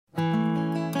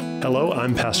Hello,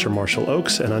 I'm Pastor Marshall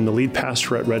Ochs, and I'm the lead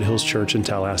pastor at Red Hills Church in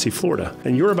Tallahassee, Florida.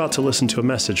 And you're about to listen to a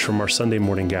message from our Sunday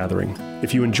morning gathering.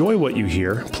 If you enjoy what you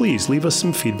hear, please leave us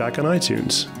some feedback on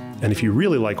iTunes. And if you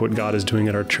really like what God is doing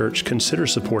at our church, consider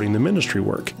supporting the ministry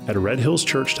work at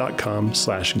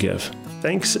redhillschurch.com/give.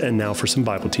 Thanks, and now for some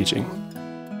Bible teaching.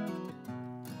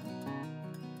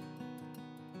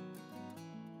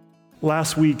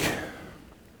 Last week,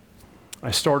 I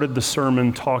started the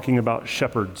sermon talking about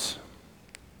shepherds.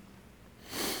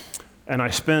 And I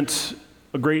spent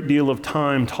a great deal of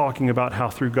time talking about how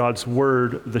through God's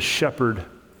word, the shepherd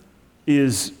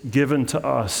is given to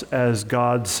us as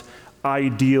God's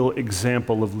ideal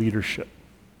example of leadership.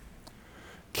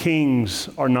 Kings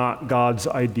are not God's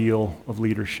ideal of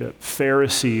leadership.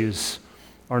 Pharisees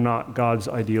are not God's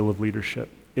ideal of leadership.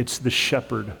 It's the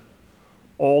shepherd,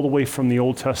 all the way from the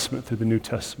Old Testament through the New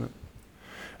Testament.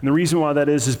 And the reason why that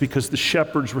is because the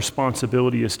shepherd's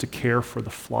responsibility is to care for the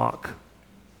flock.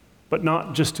 But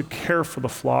not just to care for the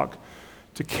flock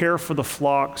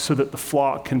so that the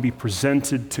flock can be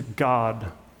presented to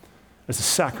God as a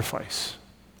sacrifice,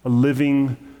 a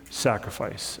living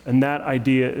sacrifice. And that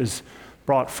idea is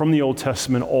brought from the Old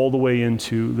Testament all the way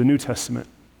into the New Testament.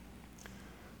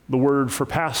 The word for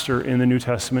pastor in the New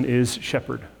Testament is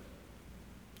shepherd.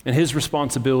 And his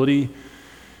responsibility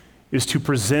is to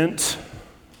present,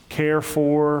 care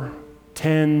for,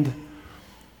 tend,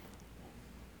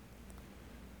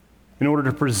 in order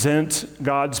to present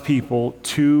God's people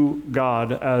to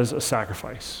God as a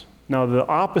sacrifice. Now, the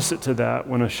opposite to that,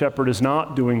 when a shepherd is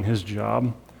not doing his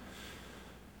job,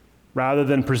 rather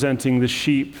than presenting the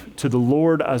sheep to the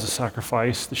Lord as a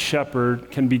sacrifice, the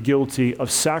shepherd can be guilty of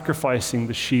sacrificing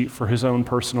the sheep for his own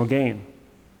personal gain.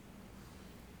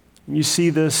 You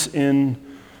see this in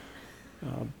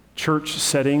church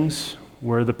settings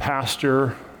where the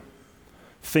pastor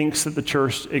thinks that the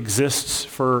church exists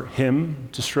for him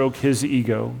to stroke his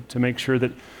ego, to make sure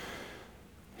that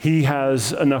he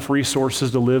has enough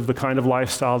resources to live the kind of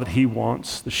lifestyle that he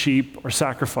wants. The sheep are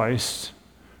sacrificed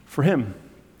for him.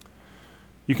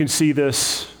 You can see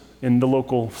this in the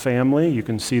local family. You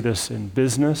can see this in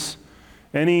business.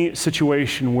 Any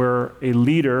situation where a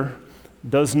leader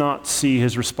does not see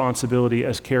his responsibility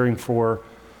as caring for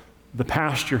the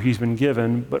pasture he's been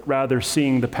given, but rather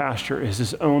seeing the pasture as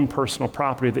his own personal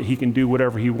property that he can do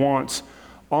whatever he wants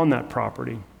on that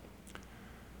property.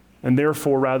 And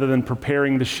therefore, rather than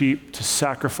preparing the sheep to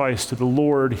sacrifice to the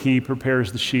Lord, he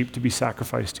prepares the sheep to be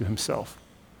sacrificed to himself.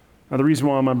 Now, the reason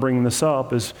why I'm bringing this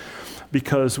up is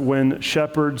because when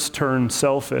shepherds turn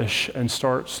selfish and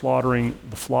start slaughtering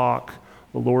the flock,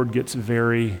 the Lord gets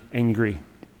very angry.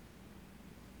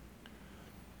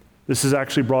 This is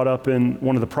actually brought up in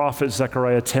one of the prophets,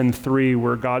 Zechariah 10:3,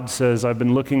 where God says, I've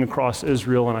been looking across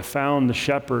Israel and I found the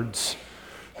shepherds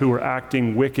who are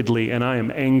acting wickedly, and I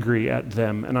am angry at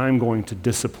them, and I'm going to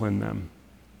discipline them.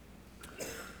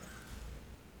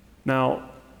 Now,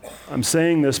 I'm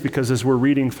saying this because as we're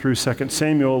reading through 2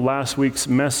 Samuel, last week's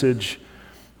message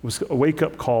was a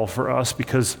wake-up call for us,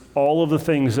 because all of the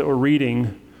things that we're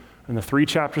reading in the 3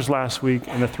 chapters last week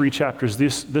and the 3 chapters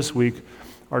this week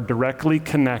are directly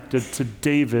connected to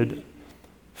David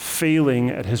failing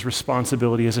at his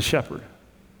responsibility as a shepherd.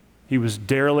 He was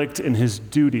derelict in his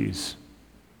duties.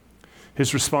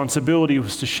 His responsibility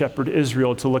was to shepherd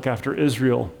Israel, to look after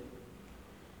Israel.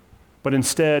 But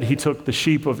instead, he took the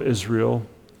sheep of Israel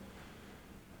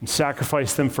and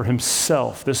sacrificed them for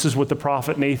himself. This is what the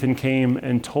prophet Nathan came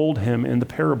and told him in the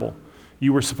parable.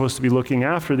 You were supposed to be looking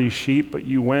after these sheep, but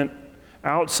you went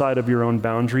outside of your own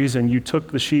boundaries, and you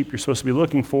took the sheep you're supposed to be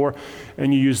looking for,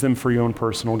 and you used them for your own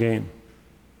personal gain.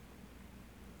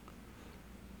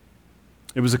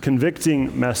 It was a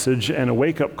convicting message and a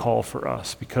wake-up call for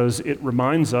us, because it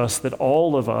reminds us that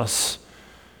all of us,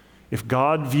 if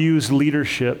God views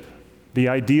leadership, the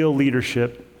ideal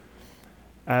leadership,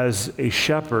 as a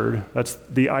shepherd, that's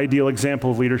the ideal example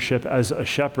of leadership as a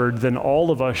shepherd, then all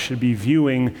of us should be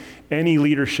viewing any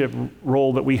leadership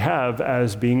role that we have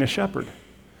as being a shepherd.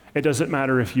 It doesn't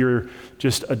matter if you're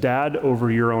just a dad over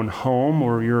your own home,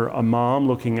 or you're a mom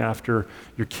looking after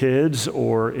your kids,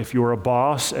 or if you're a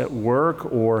boss at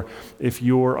work, or if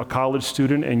you're a college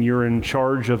student and you're in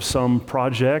charge of some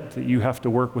project that you have to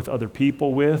work with other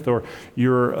people with, or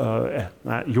you're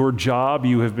at your job,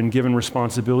 you have been given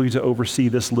responsibility to oversee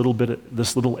this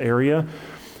little area.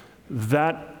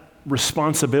 That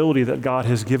responsibility that God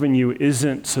has given you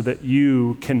isn't so that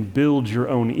you can build your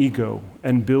own ego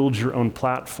and build your own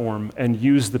platform and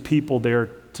use the people there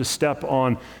to step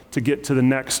on to get to the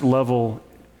next level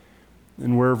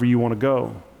and wherever you want to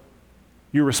go.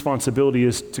 Your responsibility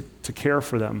is to care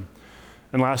for them.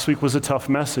 And last week was a tough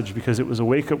message because it was a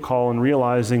wake-up call and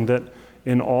realizing that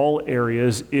in all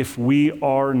areas, if we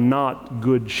are not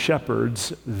good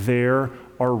shepherds, there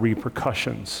are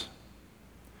repercussions.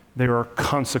 There are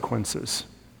consequences.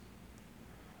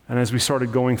 And as we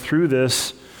started going through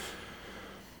this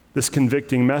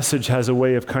convicting message has a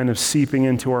way of kind of seeping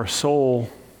into our soul,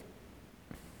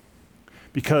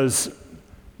 because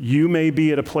you may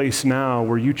be at a place now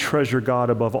where you treasure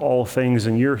God above all things,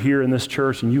 and you're here in this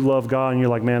church and you love God and you're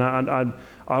like, man,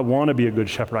 I want to be a good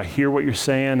shepherd. I hear what you're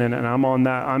saying and I'm on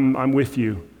that. I'm with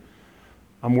you.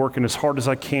 I'm working as hard as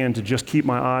I can to just keep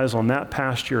my eyes on that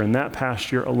pasture and that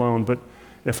pasture alone. But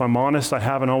if I'm honest, I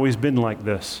haven't always been like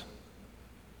this.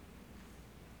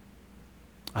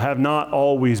 I have not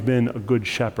always been a good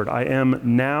shepherd. I am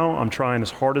now. I'm trying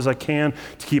as hard as I can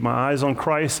to keep my eyes on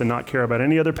Christ and not care about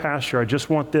any other pasture. I just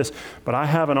want this. But I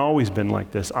haven't always been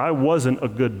like this. I wasn't a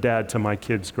good dad to my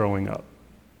kids growing up.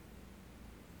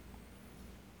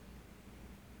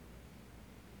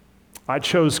 I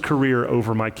chose career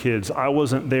over my kids. I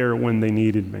wasn't there when they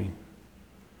needed me.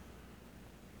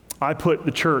 I put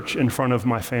the church in front of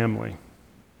my family.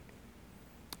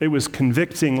 It was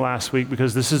convicting last week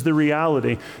because this is the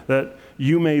reality that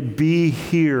you may be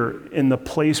here in the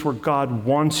place where God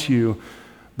wants you,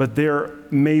 but there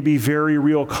may be very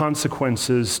real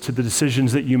consequences to the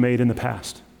decisions that you made in the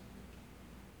past.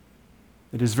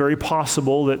 It is very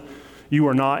possible that you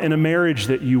are not in a marriage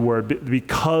that you were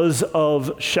because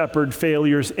of shepherd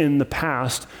failures in the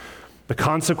past. The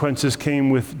consequences came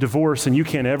with divorce, and you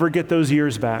can't ever get those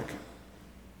years back.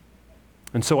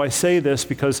 And so I say this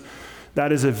because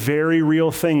that is a very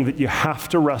real thing that you have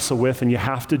to wrestle with and you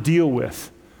have to deal with.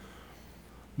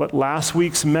 But last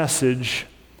week's message,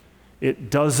 it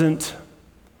doesn't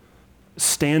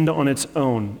stand on its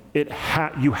own.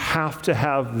 You have to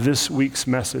have this week's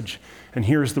message. And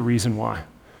here's the reason why.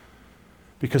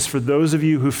 Because for those of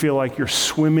you who feel like you're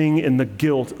swimming in the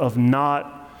guilt of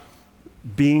not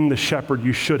being the shepherd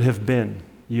you should have been,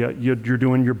 you're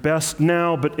doing your best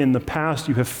now, but in the past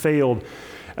you have failed.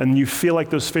 And you feel like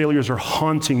those failures are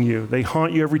haunting you. They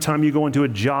haunt you every time you go into a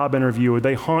job interview, or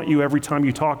they haunt you every time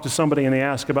you talk to somebody and they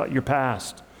ask about your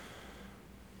past.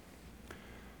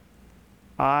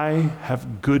 I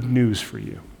have good news for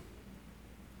you.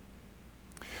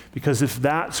 Because if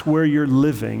that's where you're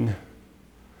living,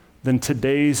 then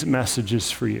today's message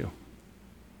is for you.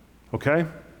 Okay?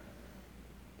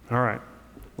 All right,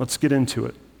 let's get into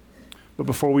it. But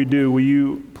before we do, will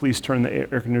you please turn the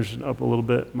air conditioner up a little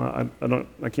bit?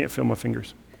 I can't feel my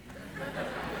fingers.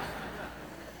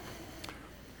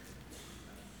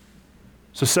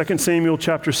 So 2 Samuel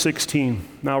chapter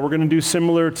 16. Now we're going to do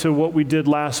similar to what we did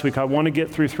last week. I want to get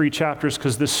through 3 chapters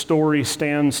because this story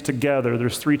stands together.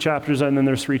 There's 3 chapters and then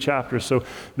there's 3 chapters. So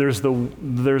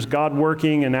there's God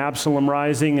working and Absalom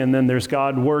rising, and then there's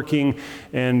God working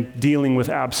and dealing with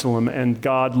Absalom and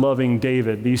God loving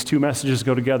David. These 2 messages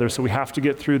go together, so we have to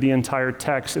get through the entire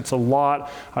text. It's a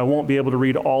lot. I won't be able to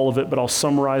read all of it, but I'll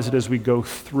summarize it as we go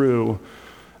through.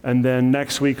 And then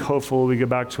next week, hopefully, we get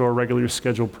back to our regular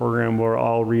scheduled program where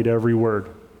I'll read every word,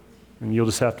 and you'll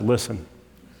just have to listen.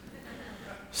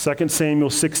 2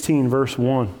 Samuel 16, verse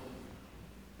 1.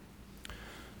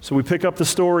 So we pick up the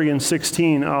story in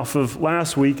 16 off of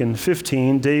last week. In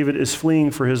 15, David is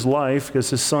fleeing for his life because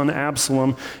his son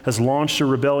Absalom has launched a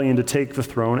rebellion to take the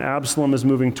throne. Absalom is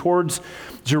moving towards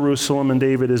Jerusalem, and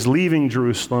David is leaving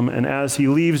Jerusalem. And as he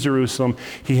leaves Jerusalem,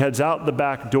 he heads out the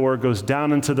back door, goes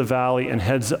down into the valley, and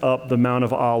heads up the Mount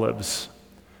of Olives.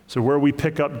 So where we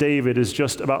pick up David is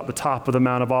just about the top of the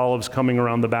Mount of Olives, coming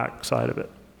around the back side of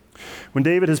it. When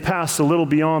David has passed a little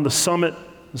beyond the summit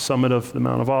of the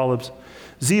Mount of Olives,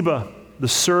 Ziba, the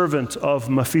servant of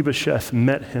Mephibosheth,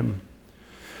 met him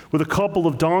with a couple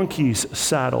of donkeys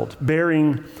saddled,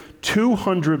 bearing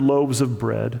 200 loaves of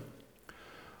bread,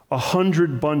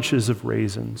 100 bunches of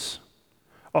raisins,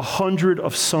 100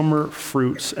 of summer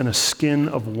fruits, and a skin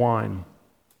of wine.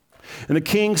 And the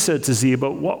king said to Ziba,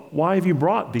 "Why have you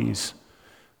brought these?"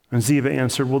 And Ziba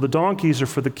answered, "Well, the donkeys are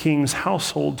for the king's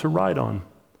household to ride on.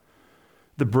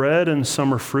 The bread and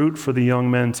summer fruit for the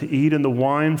young men to eat, and the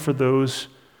wine for those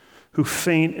who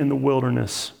faint in the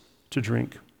wilderness to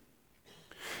drink."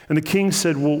 And the king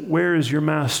said, "Well, where is your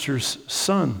master's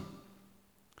son?"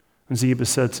 And Ziba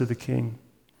said to the king,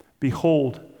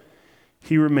 "Behold,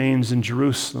 he remains in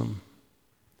Jerusalem."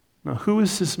 Now, who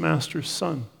is his master's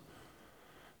son?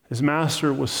 His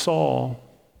master was Saul,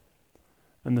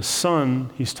 and the son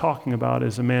he's talking about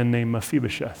is a man named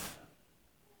Mephibosheth.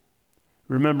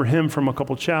 Remember him from a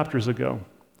couple chapters ago.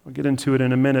 I'll get into it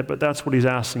in a minute, but that's what he's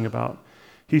asking about.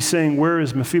 He's saying, "Where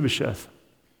is Mephibosheth?"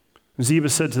 And Ziba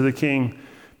said to the king,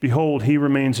 Behold, he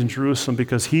remains in Jerusalem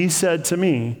because he said to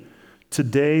me,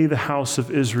 today the house of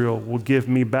Israel will give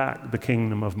me back the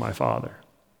kingdom of my father.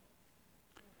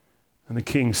 And the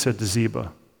king said to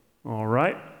Ziba, all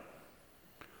right.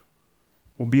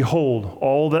 Well, behold,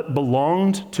 all that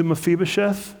belonged to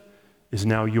Mephibosheth is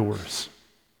now yours.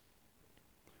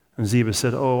 And Ziba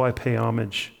said, oh, I pay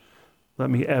homage. Let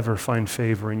me ever find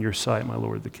favor in your sight, my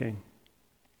lord the king.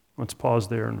 Let's pause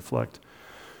there and reflect.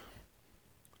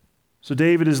 So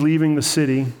David is leaving the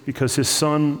city because his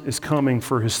son is coming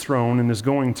for his throne and is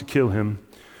going to kill him.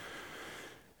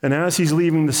 And as he's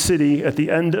leaving the city at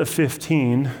the end of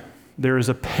 15, there is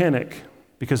a panic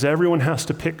because everyone has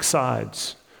to pick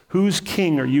sides. Whose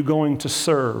king are you going to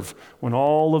serve when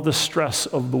all of the stress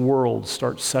of the world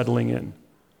starts settling in?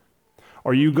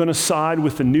 Are you going to side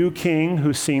with the new king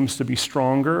who seems to be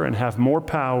stronger and have more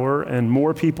power and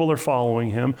more people are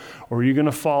following him? Or are you going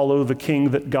to follow the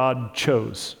king that God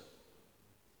chose?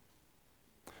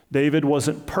 David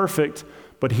wasn't perfect,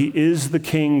 but he is the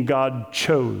king God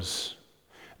chose.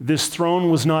 This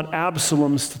throne was not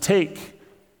Absalom's to take,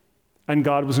 and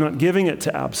God was not giving it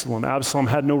to Absalom. Absalom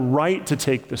had no right to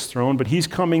take this throne, but he's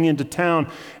coming into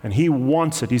town and he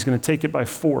wants it. He's going to take it by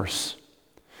force.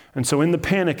 And so in the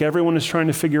panic, everyone is trying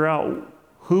to figure out,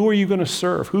 who are you going to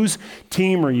serve? Whose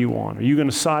team are you on? Are you going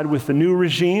to side with the new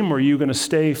regime or are you going to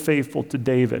stay faithful to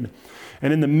David?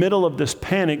 And in the middle of this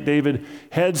panic, David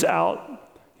heads out.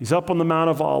 He's up on the Mount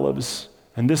of Olives.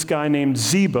 And this guy named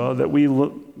Ziba that we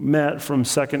met from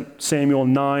 2 Samuel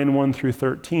 9, 1 through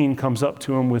 13, comes up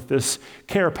to him with this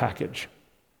care package.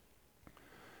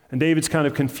 And David's kind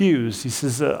of confused. He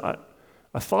says, I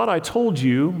thought I told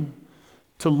you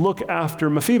to look after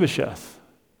Mephibosheth.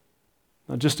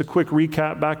 Now, just a quick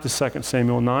recap back to 2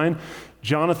 Samuel 9.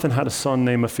 Jonathan had a son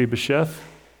named Mephibosheth.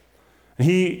 And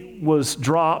he was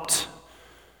dropped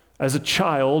as a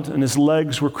child, and his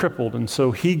legs were crippled. And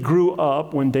so he grew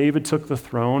up, when David took the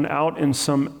throne, out in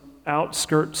some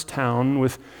outskirts town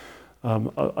with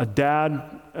a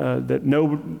dad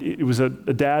it was a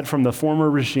dad from the former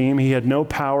regime. He had no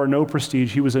power, no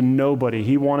prestige. He was a nobody.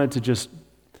 He wanted to just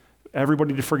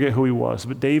everybody to forget who he was.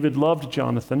 But David loved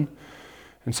Jonathan,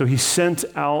 and so he sent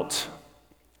out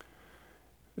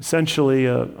essentially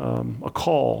a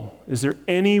call. Is there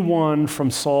anyone from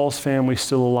Saul's family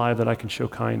still alive that I can show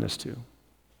kindness to?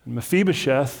 And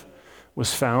Mephibosheth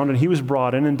was found, and he was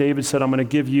brought in, and David said, I'm going to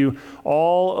give you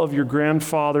all of your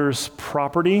grandfather's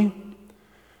property.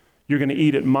 You're going to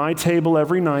eat at my table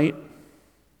every night,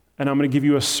 and I'm going to give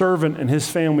you a servant, and his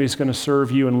family is going to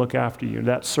serve you and look after you.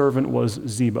 That servant was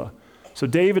Ziba. So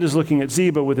David is looking at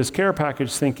Ziba with his care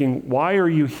package thinking, why are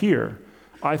you here?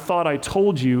 I thought I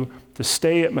told you to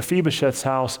stay at Mephibosheth's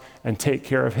house and take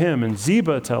care of him. And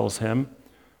Ziba tells him,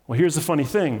 well, here's the funny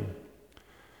thing.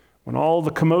 When all the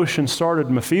commotion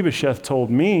started, Mephibosheth told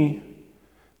me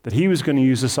that he was going to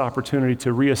use this opportunity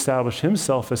to reestablish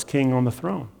himself as king on the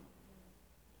throne.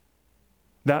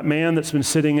 That man that's been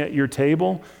sitting at your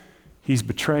table, he's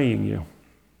betraying you.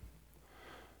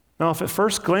 Now, if at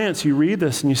first glance you read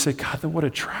this and you say, God, what a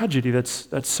tragedy, that's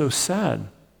so sad.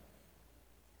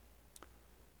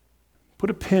 Put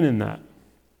a pin in that.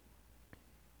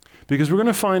 Because we're going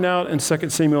to find out in 2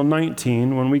 Samuel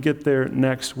 19, when we get there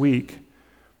next week,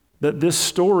 that this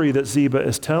story that Ziba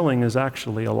is telling is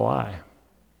actually a lie.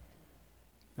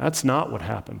 That's not what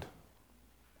happened.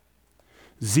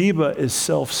 Ziba is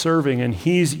self-serving, and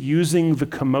he's using the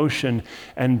commotion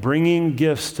and bringing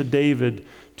gifts to David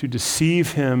to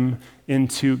deceive him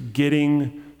into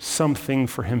getting something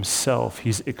for himself.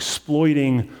 He's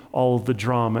exploiting all of the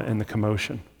drama and the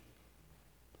commotion.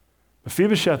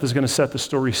 Mephibosheth is going to set the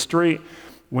story straight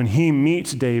when he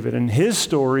meets David, and his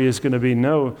story is going to be,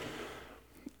 no,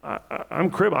 I'm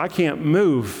crippled, I can't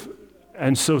move.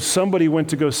 And so somebody went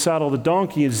to go saddle the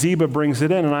donkey, and Ziba brings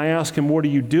it in, and I ask him, what are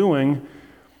you doing?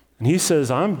 And he says,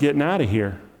 I'm getting out of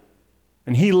here.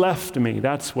 And he left me.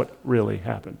 That's what really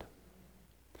happened.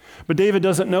 But David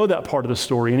doesn't know that part of the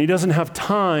story, and he doesn't have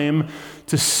time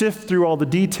to sift through all the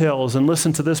details and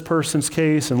listen to this person's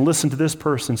case and listen to this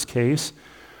person's case,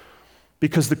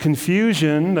 because the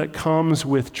confusion that comes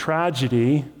with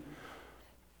tragedy,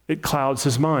 it clouds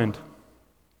his mind.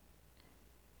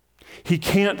 He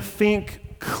can't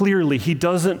think clearly. He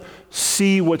doesn't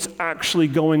see what's actually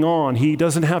going on. He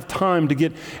doesn't have time to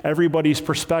get everybody's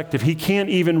perspective. He can't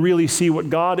even really see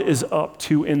what God is up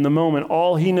to in the moment.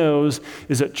 All he knows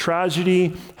is that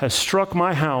tragedy has struck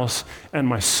my house and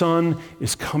my son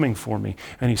is coming for me.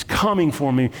 And he's coming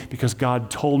for me because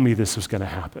God told me this was going to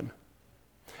happen.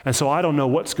 And so I don't know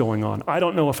what's going on. I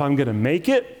don't know if I'm going to make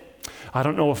it. I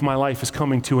don't know if my life is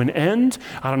coming to an end.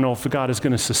 I don't know if God is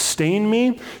going to sustain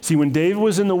me. See, when David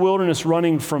was in the wilderness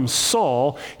running from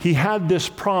Saul, he had this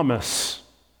promise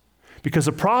because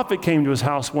a prophet came to his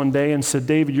house one day and said,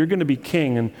 David, you're going to be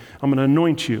king and I'm going to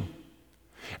anoint you.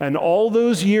 And all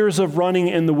those years of running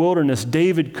in the wilderness,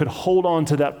 David could hold on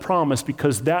to that promise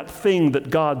because that thing that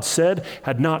God said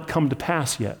had not come to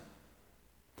pass yet.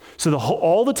 So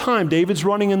all the time David's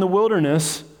running in the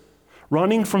wilderness,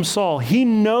 running from Saul, he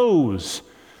knows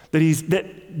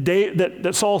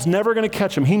that Saul's never going to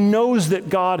catch him. He knows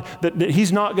that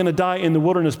he's not going to die in the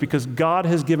wilderness because God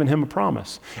has given him a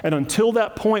promise. And until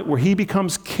that point where he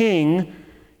becomes king,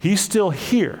 he's still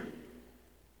here.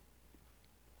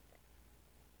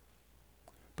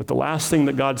 But the last thing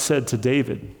that God said to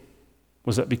David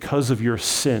was that because of your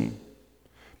sin,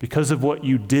 because of what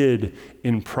you did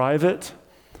in private,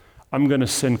 I'm going to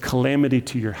send calamity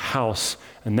to your house,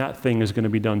 and that thing is going to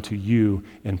be done to you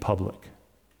in public.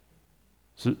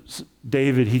 So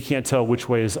David, he can't tell which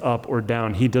way is up or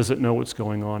down. He doesn't know what's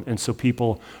going on, and so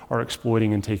people are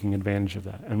exploiting and taking advantage of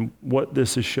that. And what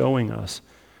this is showing us,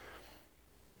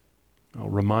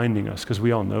 reminding us, because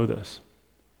we all know this,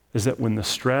 is that when the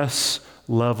stress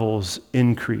levels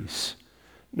increase,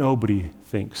 nobody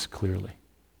thinks clearly.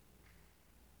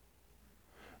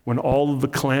 When all of the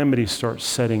calamity starts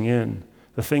setting in,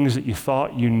 the things that you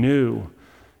thought you knew,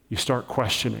 you start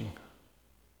questioning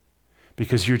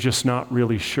because you're just not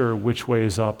really sure which way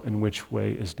is up and which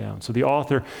way is down. So the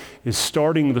author is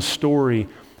starting the story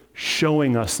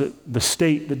showing us that the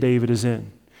state that David is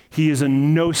in. He is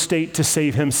in no state to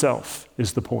save himself,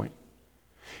 is the point.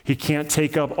 He can't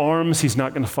take up arms. He's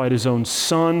not going to fight his own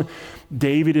son.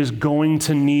 David is going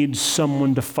to need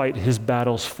someone to fight his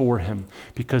battles for him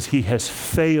because he has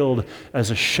failed as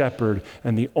a shepherd,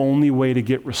 and the only way to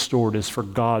get restored is for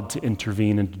God to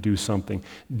intervene and to do something.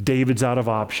 David's out of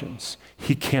options.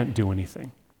 He can't do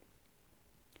anything.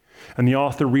 And the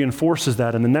author reinforces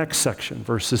that in the next section,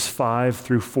 verses 5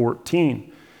 through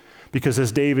 14. Because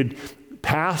as David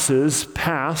passes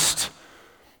past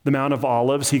the Mount of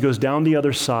Olives, he goes down the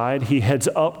other side. He heads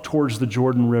up towards the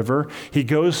Jordan River. He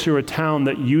goes through a town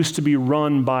that used to be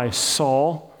run by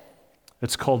Saul.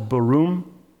 It's called Barum.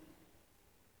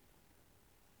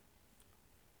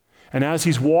 And as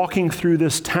he's walking through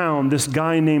this town, this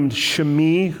guy named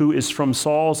Shimei, who is from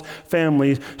Saul's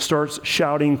family, starts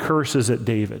shouting curses at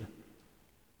David.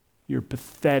 You're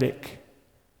pathetic.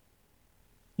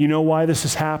 You know why this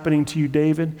is happening to you,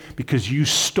 David? Because you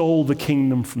stole the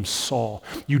kingdom from Saul.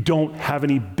 You don't have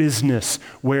any business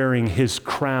wearing his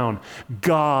crown.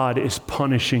 God is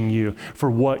punishing you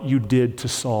for what you did to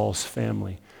Saul's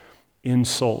family.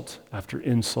 Insult after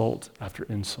insult after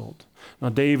insult. Now,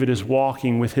 David is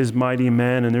walking with his mighty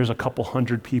men, and there's a couple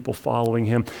hundred people following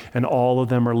him, and all of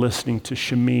them are listening to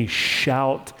Shimei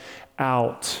shout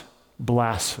out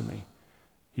blasphemy.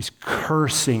 He's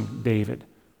cursing David.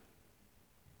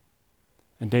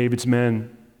 And David's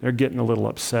men, they're getting a little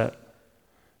upset.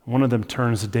 One of them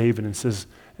turns to David and says,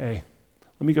 hey,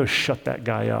 let me go shut that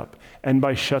guy up. And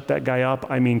by shut that guy up,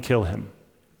 I mean kill him.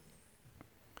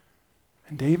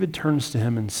 And David turns to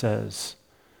him and says,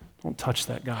 don't touch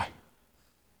that guy.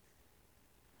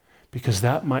 Because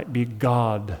that might be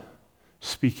God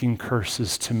speaking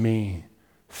curses to me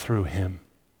through him.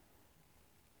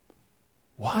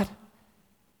 What?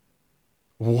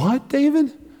 What,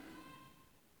 David?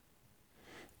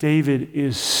 David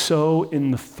is so in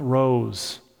the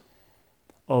throes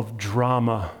of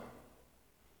drama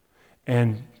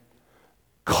and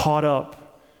caught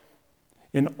up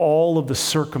in all of the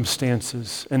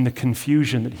circumstances and the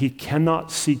confusion that he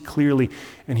cannot see clearly.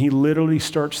 And he literally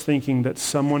starts thinking that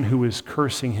someone who is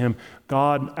cursing him,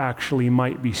 God actually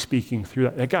might be speaking through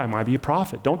that. That guy might be a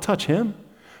prophet. Don't touch him.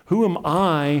 Who am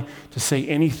I to say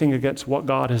anything against what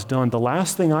God has done? The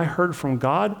last thing I heard from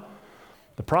God,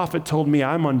 the prophet told me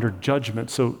I'm under judgment,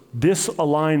 so this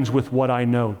aligns with what I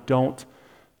know. Don't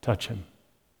touch him.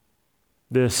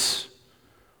 This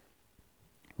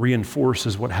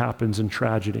reinforces what happens in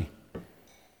tragedy,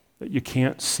 that you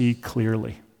can't see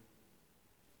clearly.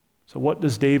 So what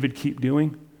does David keep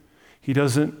doing? He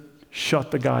doesn't shut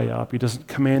the guy up. He doesn't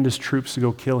command his troops to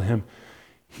go kill him.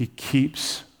 He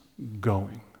keeps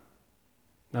going.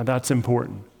 Now that's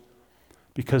important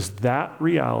because that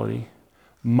reality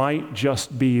might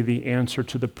just be the answer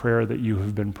to the prayer that you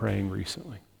have been praying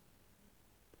recently.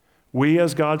 We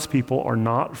as God's people are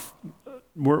not,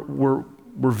 we're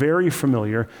very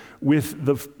familiar with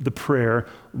the prayer,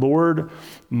 Lord,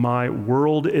 my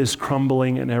world is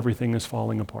crumbling and everything is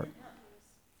falling apart.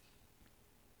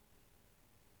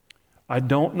 I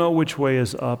don't know which way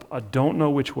is up. I don't know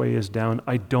which way is down.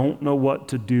 I don't know what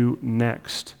to do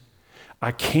next.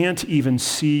 I can't even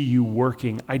see you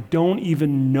working. I don't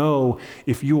even know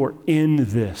if you are in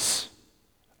this.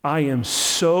 I am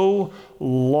so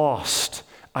lost.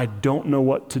 I don't know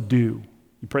what to do.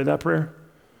 You pray that prayer?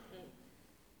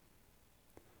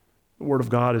 The Word of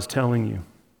God is telling you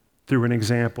through an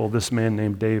example, this man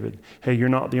named David, hey, you're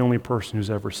not the only person who's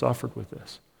ever suffered with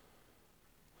this.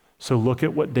 So look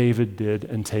at what David did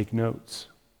and take notes.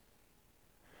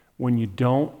 When you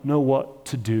don't know what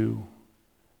to do,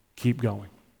 keep going.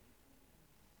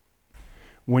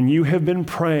 When you have been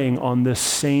praying on this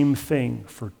same thing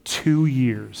for 2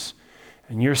 years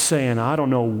and you're saying, I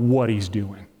don't know what he's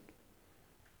doing,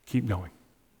 keep going.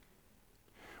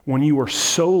 When you are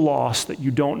so lost that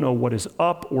you don't know what is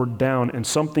up or down and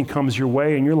something comes your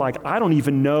way and you're like, I don't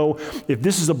even know if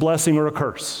this is a blessing or a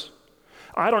curse.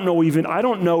 I don't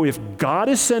know if God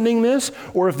is sending this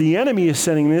or if the enemy is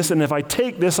sending this, and if I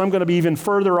take this, I'm going to be even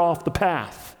further off the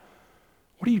path.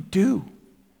 What do?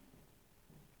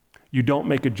 You don't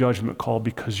make a judgment call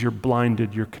because you're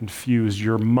blinded, you're confused,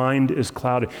 your mind is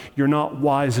clouded. You're not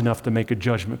wise enough to make a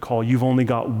judgment call. You've only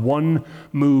got one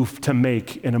move to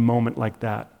make in a moment like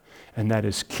that, and that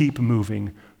is keep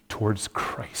moving towards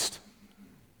Christ.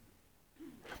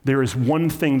 There is one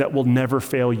thing that will never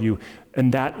fail you,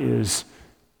 and that is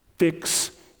fix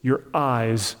your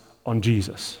eyes on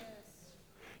Jesus.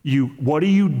 What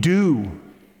do?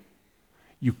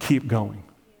 You keep going.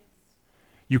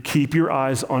 You keep your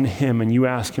eyes on him and you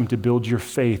ask him to build your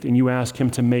faith and you ask him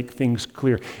to make things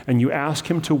clear and you ask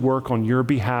him to work on your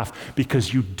behalf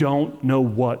because you don't know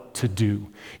what to do.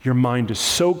 Your mind is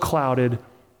so clouded.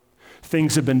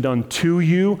 Things have been done to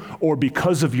you, or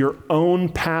because of your own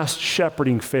past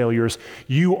shepherding failures,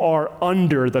 you are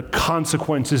under the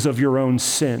consequences of your own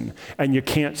sin, and you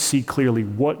can't see clearly.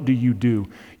 What do?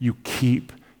 You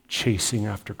keep chasing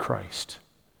after Christ.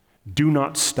 Do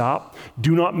not stop.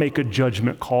 Do not make a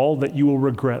judgment call that you will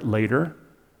regret later.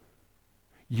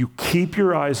 You keep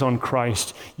your eyes on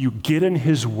Christ, you get in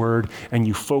his word, and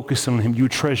you focus on him. You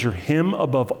treasure him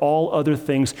above all other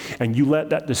things, and you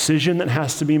let that decision that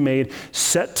has to be made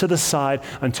set to the side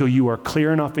until you are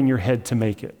clear enough in your head to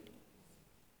make it.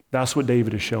 That's what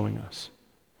David is showing us.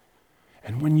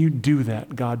 And when you do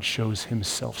that, God shows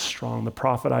himself strong. The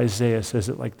prophet Isaiah says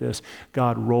it like this: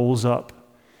 God rolls up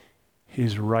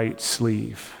his right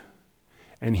sleeve,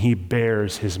 and he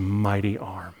bears his mighty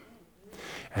arm.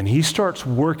 And he starts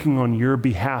working on your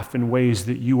behalf in ways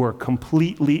that you are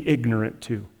completely ignorant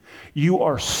to. You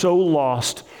are so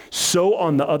lost, so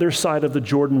on the other side of the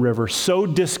Jordan River, so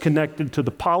disconnected to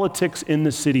the politics in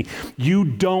the city. You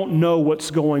don't know what's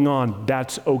going on.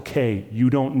 That's okay. You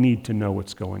don't need to know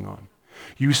what's going on.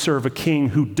 You serve a king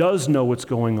who does know what's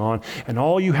going on, and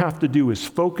all you have to do is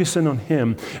focus in on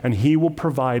him, and he will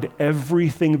provide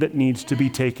everything that needs to be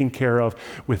taken care of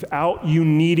without you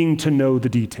needing to know the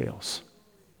details.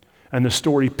 And the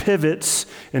story pivots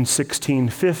in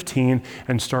 16:15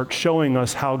 and starts showing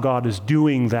us how God is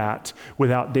doing that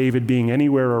without David being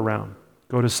anywhere around.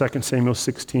 Go to 2 Samuel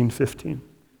 16:15.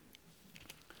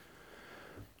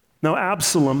 Now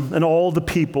Absalom and all the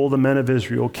people, the men of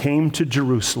Israel, came to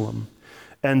Jerusalem,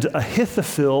 and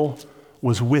Ahithophel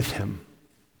was with him.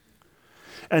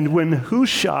 And when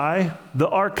Hushai the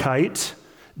Archite,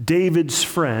 David's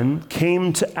friend,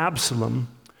 came to Absalom,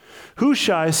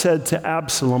 Hushai said to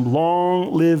Absalom,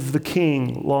 "Long live the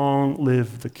king, long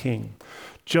live the king."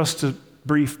 Just a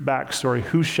brief backstory.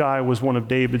 Hushai was one of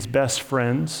David's best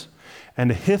friends,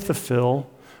 and Ahithophel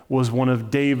was one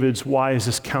of David's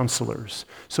wisest counselors.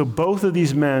 So both of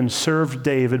these men served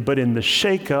David, but in the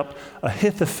shakeup,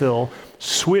 Ahithophel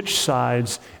switched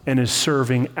sides and is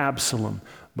serving Absalom.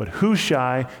 But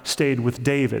Hushai stayed with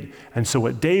David. And so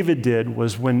what David did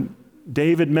was, when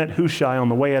David met Hushai on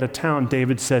the way out of town,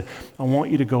 David said, "I want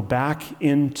you to go back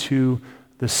into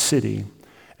the city.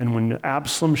 And when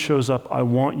Absalom shows up, I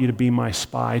want you to be my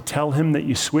spy. Tell him that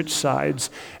you switch sides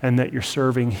and that you're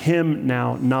serving him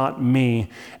now, not me.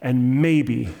 And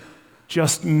maybe,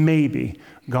 just maybe,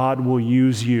 God will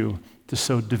use you to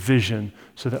sow division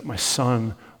so that my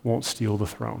son won't steal the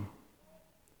throne."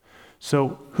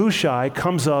 So Hushai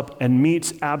comes up and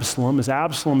meets Absalom as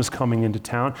Absalom is coming into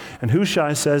town. And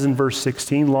Hushai says in verse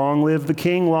 16, "Long live the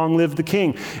king, long live the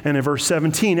king." And in verse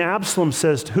 17, Absalom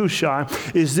says to Hushai,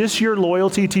 "Is this your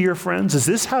loyalty to your friends? Is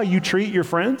this how you treat your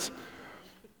friends?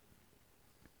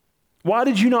 Why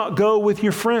did you not go with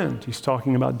your friend?" He's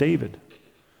talking about David.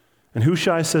 And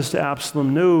Hushai says to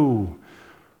Absalom, "No,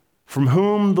 from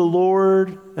whom the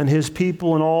Lord and his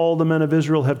people and all the men of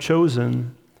Israel have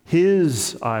chosen,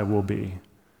 his I will be,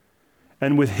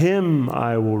 and with him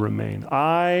I will remain.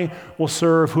 I will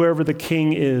serve whoever the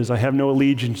king is. I have no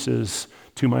allegiances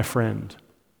to my friend.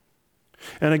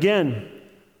 And again,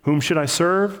 whom should I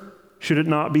serve? Should it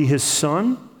not be his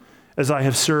son? As I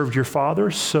have served your father,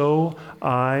 so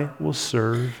I will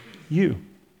serve you.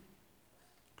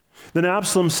 Then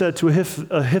Absalom said to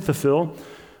Ahithophel,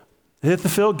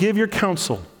 Ahithophel, give your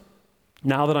counsel.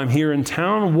 Now that I'm here in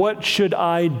town, what should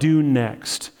I do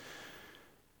next?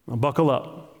 Now buckle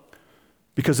up.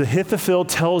 Because Ahithophel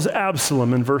tells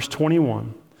Absalom in verse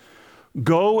 21,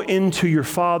 go into your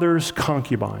father's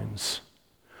concubines,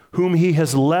 whom he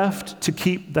has left to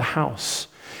keep the house.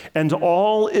 And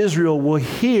all Israel will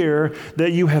hear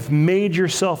that you have made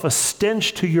yourself a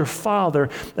stench to your father,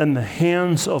 and the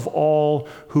hands of all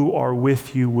who are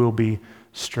with you will be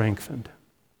strengthened.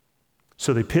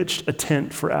 So they pitched a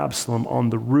tent for Absalom on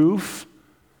the roof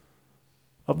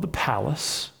of the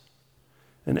palace,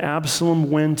 and Absalom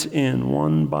went in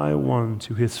one by one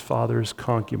to his father's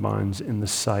concubines in the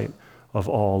sight of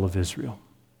all of Israel.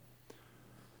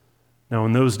 Now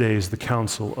in those days, the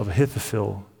counsel of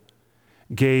Ahithophel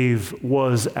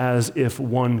was as if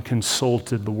one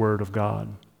consulted the word of God.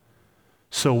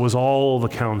 So was all the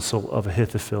counsel of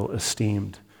Ahithophel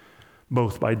esteemed,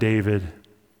 both by David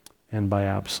and by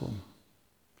Absalom.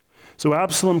 So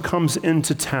Absalom comes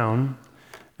into town,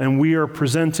 and we are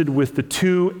presented with the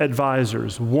two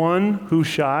advisors, one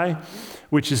Hushai,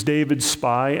 which is David's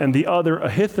spy, and the other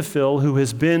Ahithophel, who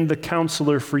has been the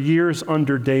counselor for years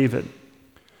under David.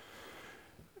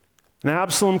 And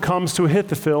Absalom comes to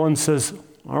Ahithophel and says,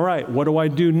 all right, what do I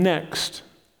do next?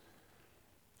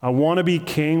 I want to be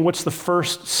king. What's the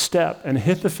first step? And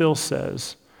Ahithophel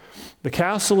says, the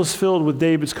castle is filled with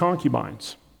David's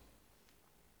concubines.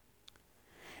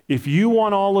 If you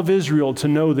want all of Israel to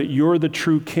know that you're the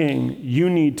true king, you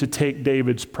need to take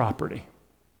David's property.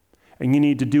 And you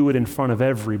need to do it in front of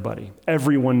everybody.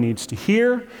 Everyone needs to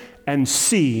hear and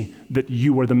see that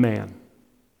you are the man.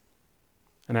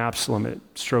 And Absalom, it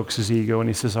strokes his ego, and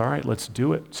he says, all right, let's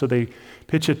do it. So they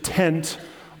pitch a tent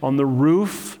on the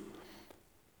roof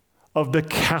of the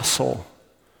castle.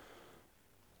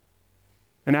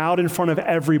 And out in front of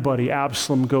everybody,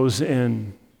 Absalom goes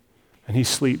in, and he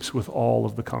sleeps with all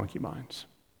of the concubines.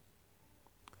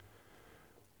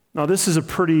 Now, this is a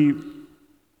pretty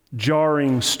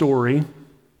jarring story.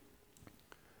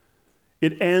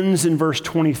 It ends in verse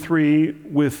 23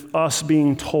 with us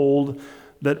being told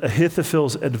that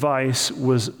Ahithophel's advice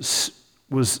was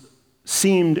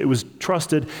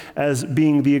trusted as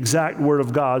being the exact word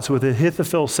of God. So if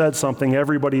Ahithophel said something,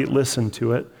 everybody listened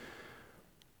to it.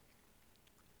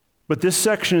 But this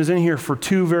section is in here for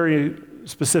two very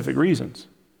specific reasons.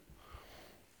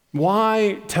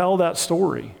 Why tell that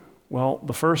story? Well,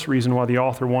 the first reason why the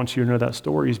author wants you to know that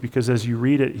story is because as you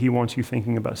read it, he wants you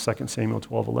thinking about 2 Samuel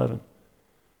 12:11.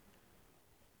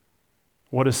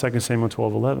 What is 2 Samuel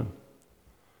 12:11?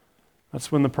 That's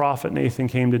when the prophet Nathan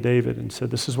came to David and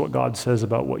said, this is what God says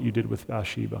about what you did with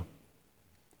Bathsheba.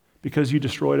 Because you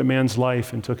destroyed a man's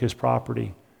life and took his property,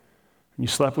 and you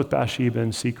slept with Bathsheba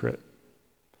in secret,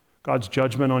 God's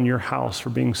judgment on your house for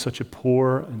being such a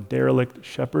poor and derelict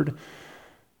shepherd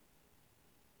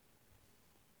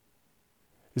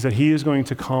is that he is going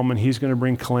to come and he's going to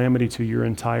bring calamity to your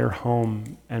entire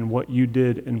home, and what you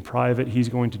did in private, he's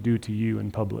going to do to you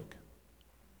in public.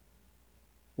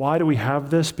 Why do we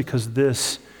have this? Because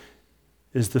this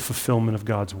is the fulfillment of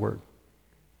God's word.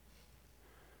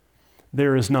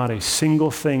 There is not a single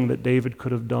thing that David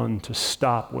could have done to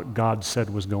stop what God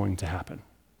said was going to happen.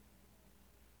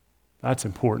 That's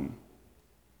important.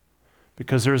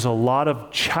 Because there's a lot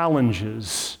of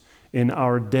challenges in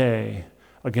our day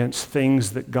against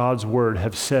things that God's word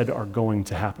have said are going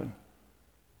to happen.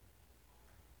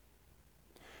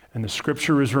 And the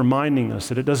scripture is reminding us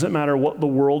that it doesn't matter what the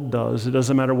world does, it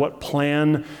doesn't matter what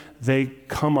plan they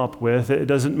come up with, it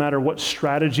doesn't matter what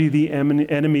strategy the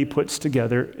enemy puts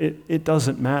together, it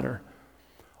doesn't matter.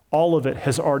 All of it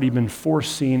has already been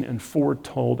foreseen and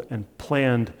foretold and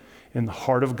planned in the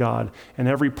heart of God, and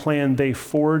every plan they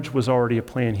forged was already a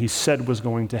plan he said was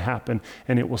going to happen,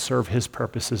 and it will serve his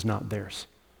purposes, not theirs.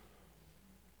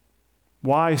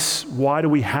 Why do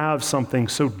we have something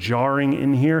so jarring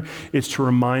in here? It's to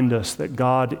remind us that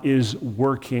God is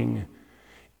working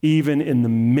even in the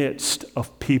midst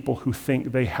of people who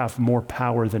think they have more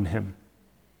power than him.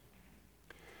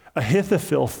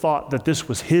 Ahithophel thought that this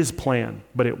was his plan,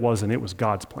 but it wasn't. It was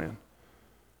God's plan.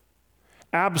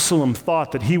 Absalom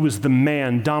thought that he was the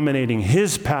man dominating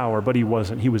his power, but he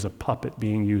wasn't. He was a puppet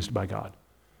being used by God.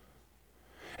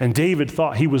 And David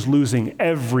thought he was losing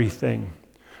everything.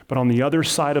 But on the other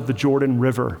side of the Jordan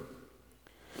River,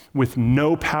 with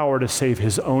no power to save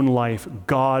his own life,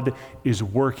 God is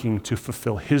working to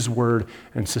fulfill his word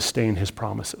and sustain his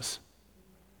promises.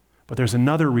 But there's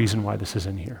another reason why this is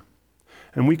in here.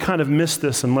 And we kind of miss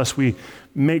this unless we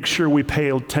make sure we pay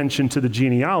attention to the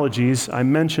genealogies. I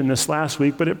mentioned this last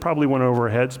week, but it probably went over our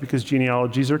heads because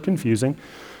genealogies are confusing.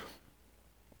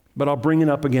 But I'll bring it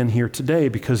up again here today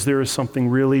because there is something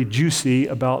really juicy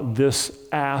about this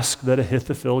ask that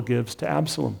Ahithophel gives to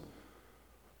Absalom.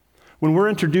 When we're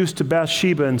introduced to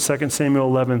Bathsheba in 2 Samuel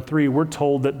 11:3, we're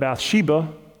told that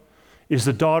Bathsheba is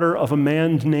the daughter of a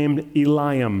man named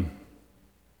Eliam.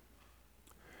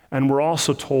 And we're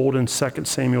also told in 2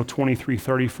 Samuel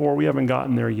 23:34, we haven't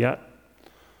gotten there yet,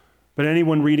 but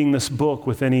anyone reading this book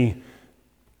with any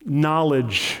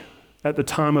knowledge at the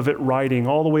time of it writing,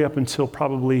 all the way up until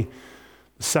probably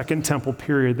the Second Temple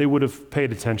period, they would have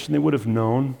paid attention, they would have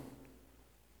known.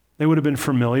 They would have been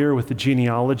familiar with the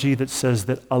genealogy that says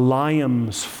that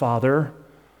Eliam's father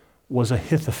was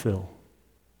Ahithophel.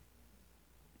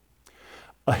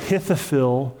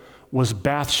 Ahithophel was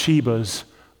Bathsheba's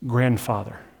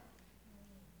grandfather.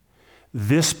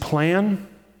 This plan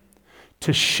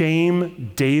to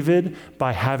shame David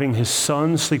by having his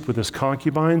son sleep with his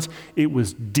concubines, it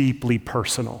was deeply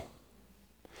personal.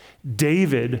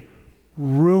 David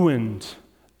ruined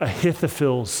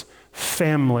Ahithophel's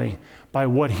family by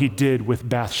what he did with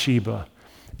Bathsheba,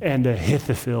 and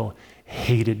Ahithophel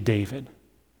hated David.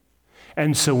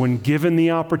 And so when given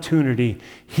the opportunity,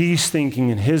 he's thinking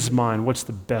in his mind, what's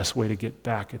the best way to get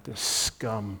back at this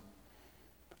scum?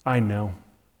 I know.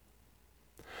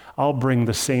 I'll bring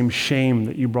the same shame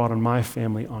that you brought on my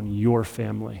family on your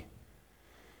family,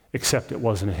 except it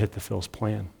wasn't Ahithophel's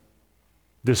plan.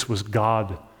 This was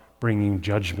God bringing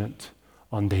judgment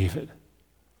on David.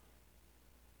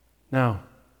 Now,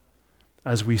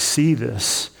 as we see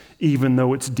this, even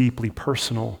though it's deeply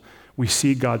personal, we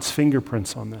see God's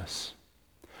fingerprints on this.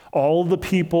 All the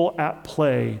people at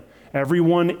play,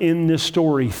 everyone in this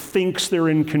story thinks they're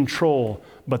in control,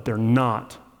 but they're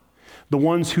not. The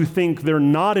ones who think they're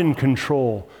not in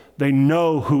control, they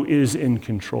know who is in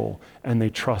control, and they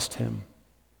trust him.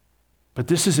 But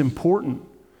this is important.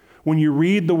 When you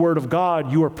read the Word of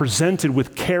God, you are presented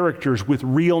with characters, with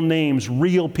real names,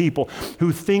 real people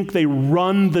who think they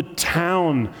run the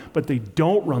town, but they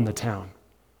don't run the town.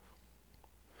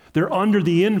 They're under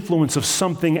the influence of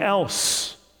something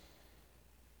else.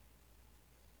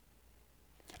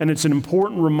 And it's an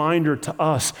important reminder to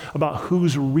us about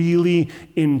who's really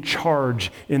in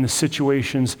charge in the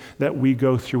situations that we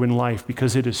go through in life,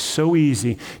 because it is so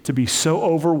easy to be so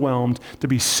overwhelmed, to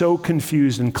be so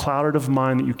confused and clouded of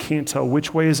mind that you can't tell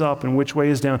which way is up and which way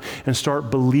is down, and start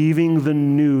believing the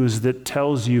news that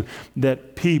tells you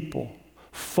that people,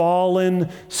 fallen,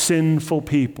 sinful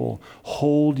people,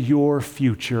 hold your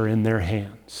future in their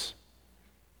hands.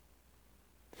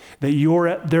 That you're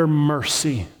at their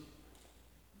mercy.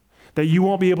 That you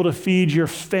won't be able to feed your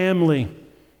family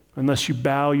unless you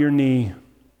bow your knee.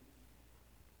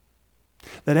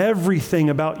 That everything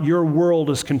about your world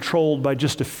is controlled by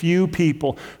just a few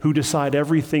people who decide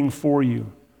everything for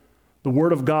you. The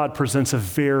Word of God presents a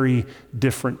very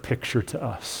different picture to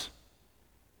us.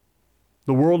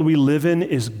 The world we live in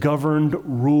is governed,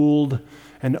 ruled,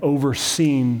 and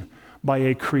overseen by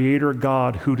a Creator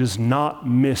God who does not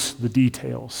miss the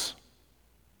details.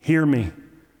 Hear me.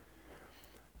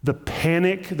 The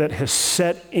panic that has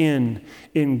set in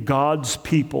God's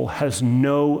people has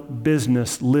no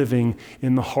business living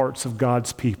in the hearts of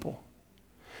God's people.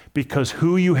 Because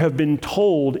who you have been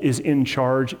told is in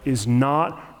charge is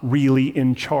not really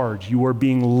in charge. You are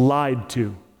being lied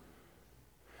to.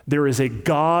 There is a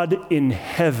God in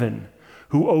heaven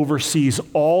who oversees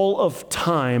all of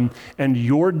time and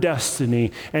your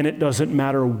destiny, and it doesn't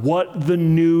matter what the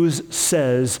news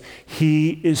says,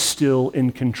 he is still in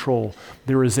control.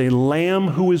 There is a Lamb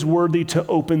who is worthy to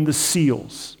open the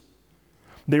seals.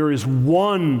 There is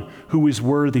one who is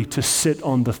worthy to sit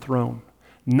on the throne.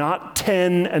 Not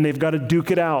 10, and they've got to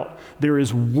duke it out. There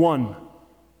is one.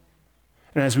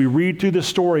 And as we read through the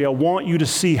story, I want you to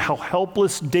see how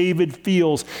helpless David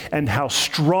feels and how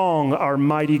strong our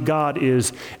mighty God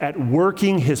is at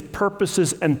working his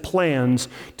purposes and plans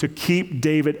to keep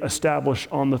David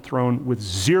established on the throne with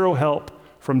zero help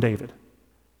from David.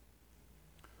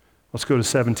 Let's go to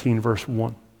 17, verse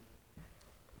 1.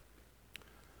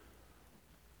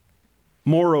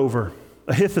 Moreover,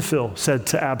 Ahithophel said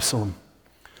to Absalom,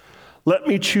 "Let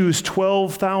me choose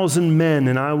 12,000 men,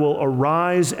 and I will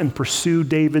arise and pursue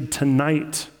David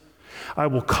tonight. I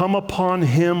will come upon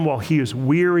him while he is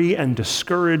weary and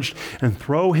discouraged and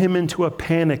throw him into a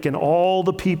panic, and all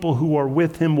the people who are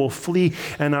with him will flee,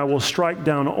 and I will strike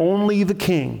down only the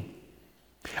king.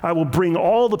 I will bring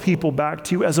all the people back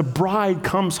to you as a bride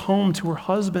comes home to her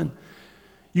husband.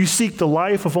 You seek the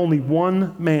life of only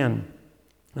one man,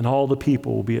 and all the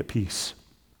people will be at peace."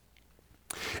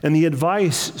 And the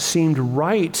advice seemed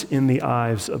right in the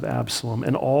eyes of Absalom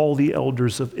and all the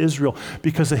elders of Israel,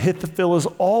 because Ahithophel is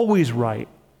always right.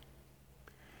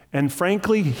 And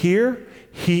frankly, here,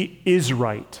 he is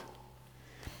right.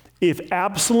 If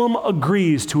Absalom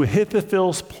agrees to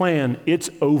Ahithophel's plan, it's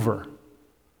over.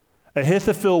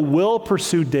 Ahithophel will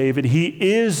pursue David. He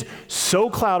is so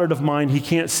clouded of mind, he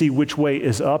can't see which way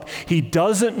is up. He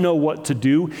doesn't know what to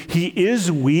do. He is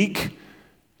weak,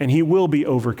 and he will be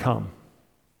overcome.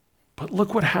 But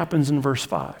look what happens in verse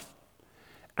 5.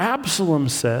 Absalom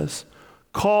says,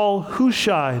 "Call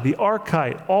Hushai the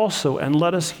Archite also, and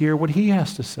let us hear what he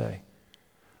has to say."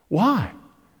 Why?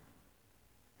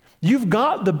 You've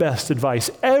got the best advice.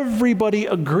 Everybody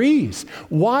agrees.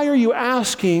 Why are you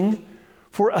asking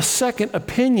for a second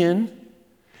opinion?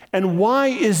 And why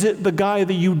is it the guy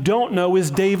that you don't know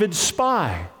is David's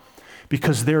spy?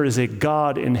 Because there is a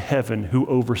God in heaven who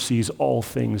oversees all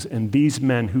things, and these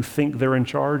men who think they're in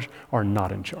charge are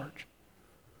not in charge.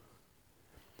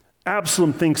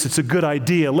 Absalom thinks it's a good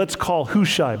idea. Let's call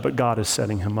Hushai, but God is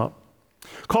setting him up.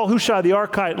 Call Hushai the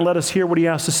Archite and let us hear what he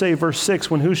has to say. Verse 6,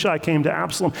 when Hushai came to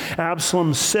Absalom,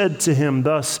 Absalom said to him,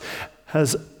 "Thus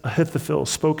has Ahithophel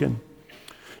spoken.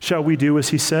 Shall we do as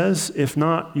he says? If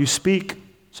not, you speak."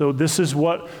 So this is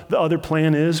what the other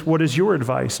plan is. What is your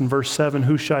advice? In verse 7,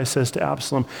 Hushai says to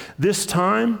Absalom, "This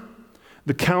time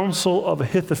the counsel of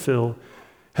Ahithophel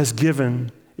has given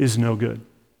is no good."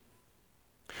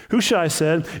 Hushai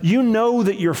said, "You know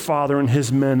that your father and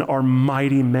his men are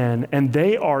mighty men, and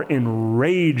they are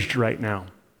enraged right now,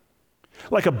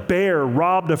 like a bear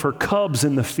robbed of her cubs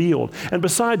in the field. And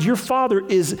besides, your father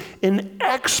is an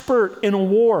expert in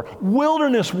war,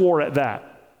 wilderness war at that.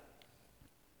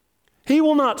 He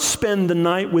will not spend the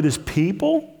night with his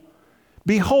people.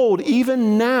 Behold,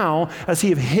 even now, as he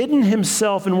have hidden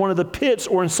himself in one of the pits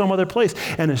or in some other place,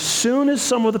 and as soon as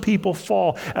some of the people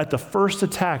fall at the first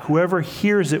attack, whoever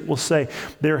hears it will say,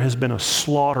 'There has been a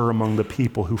slaughter among the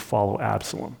people who follow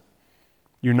Absalom.'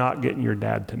 You're not getting your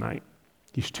dad tonight.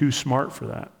 He's too smart for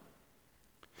that.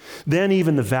 Then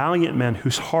even the valiant men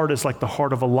whose heart is like the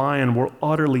heart of a lion will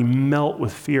utterly melt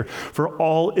with fear. For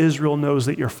all Israel knows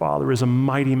that your father is a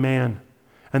mighty man,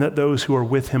 and that those who are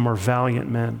with him are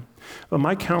valiant men. But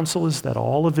my counsel is that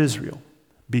all of Israel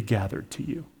be gathered to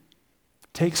you."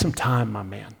 Take some time, my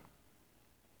man.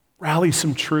 Rally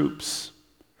some troops.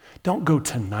 Don't go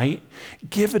tonight.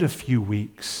 Give it a few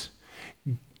weeks.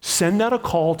 Send out a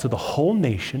call to the whole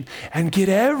nation and get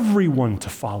everyone to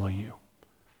follow you.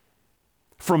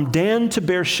 From Dan to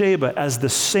Beersheba, as the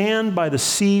sand by the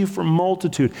sea for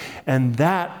multitude, and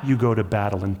that you go to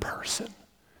battle in person.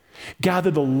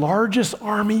 Gather the largest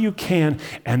army you can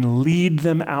and lead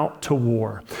them out to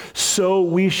war. So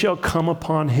we shall come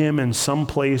upon him in some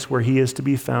place where he is to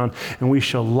be found, and we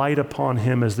shall light upon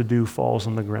him as the dew falls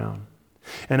on the ground.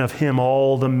 And of him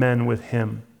all the men with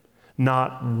him,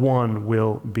 not one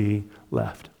will be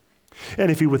left.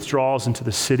 And if he withdraws into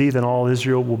the city, then all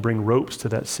Israel will bring ropes to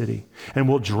that city and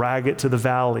will drag it to the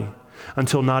valley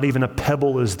until not even a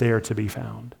pebble is there to be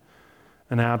found."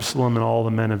 And Absalom and all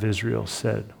the men of Israel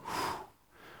said,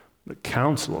 "The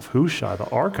counsel of Hushai the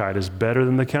Archite is better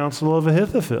than the counsel of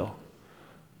Ahithophel."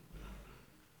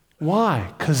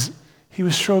 Why? Because he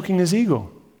was stroking his ego.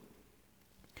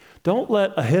 Don't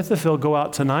let Ahithophel go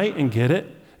out tonight and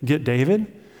get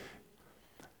David.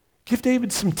 Give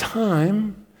David some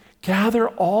time. Gather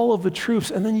all of the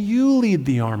troops, and then you lead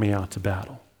the army out to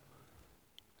battle.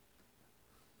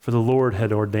 For the Lord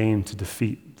had ordained to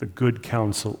defeat the good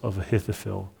counsel of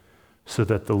Ahithophel, so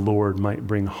that the Lord might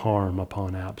bring harm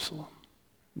upon Absalom.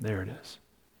 There it is.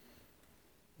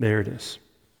 There it is.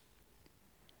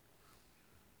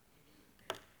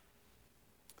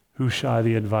 Hushai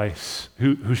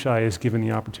is given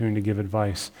the opportunity to give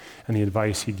advice, and the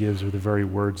advice he gives are the very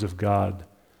words of God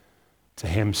to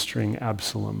hamstring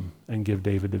Absalom and give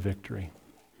David the victory.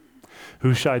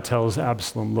 Hushai tells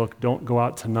Absalom, "Look, don't go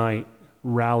out tonight.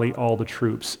 Rally all the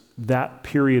troops." That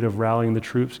period of rallying the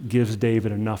troops gives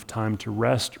David enough time to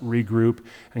rest, regroup,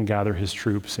 and gather his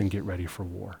troops and get ready for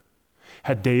war.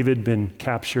 Had David been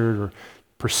captured or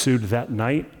pursued that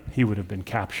night, he would have been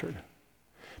captured,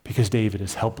 because David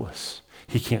is helpless.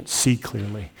 He can't see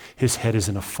clearly. His head is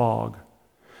in a fog.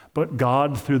 But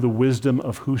God, through the wisdom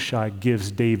of Hushai, gives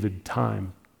David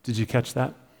time. Did you catch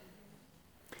that?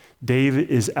 David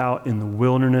is out in the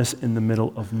wilderness in the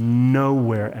middle of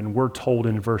nowhere, and we're told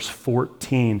in verse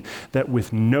 14 that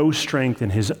with no strength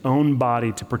in his own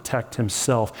body to protect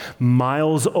himself,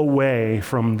 miles away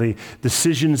from the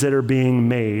decisions that are being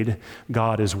made,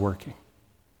 God is working.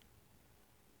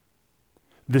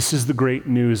 This is the great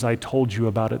news I told you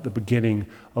about at the beginning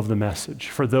of the message.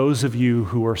 For those of you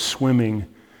who are swimming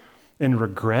in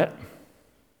regret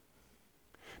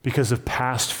because of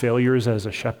past failures as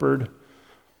a shepherd,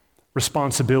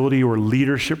 responsibility or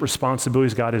leadership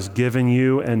responsibilities God has given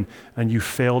you, and you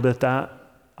failed at that,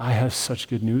 I have such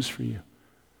good news for you.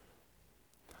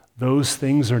 Those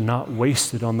things are not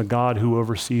wasted on the God who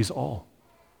oversees all.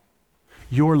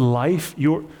 Your life,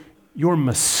 your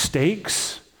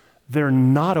mistakes, they're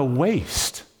not a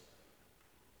waste.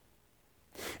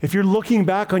 If you're looking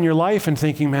back on your life and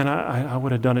thinking, man, I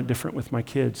would have done it different with my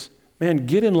kids, man,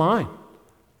 get in line.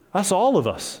 That's all of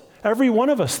us. Every one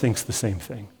of us thinks the same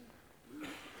thing.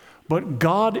 But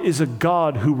God is a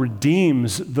God who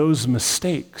redeems those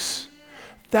mistakes.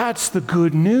 That's the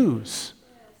good news.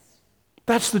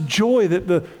 That's the joy that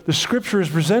the scripture is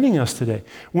presenting us today.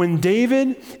 When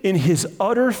David, in his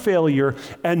utter failure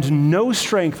and no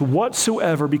strength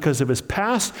whatsoever because of his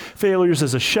past failures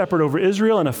as a shepherd over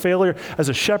Israel and a failure as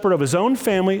a shepherd of his own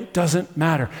family, doesn't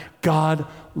matter. God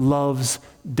loves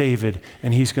David,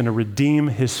 and he's going to redeem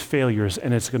his failures,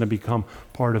 and it's going to become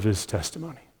part of his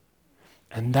testimony.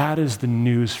 And that is the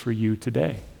news for you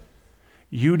today.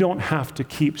 You don't have to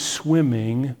keep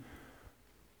swimming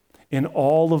in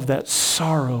all of that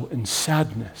sorrow and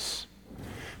sadness,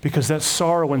 because that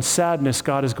sorrow and sadness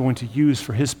God is going to use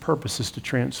for his purposes to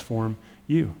transform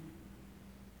you.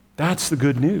 That's the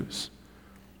good news.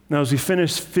 Now, as we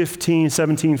finish 17,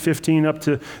 15, up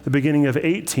to the beginning of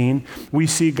 18, we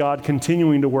see God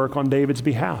continuing to work on David's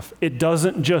behalf. It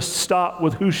doesn't just stop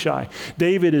with Hushai.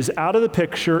 David is out of the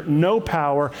picture, no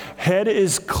power, head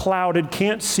is clouded,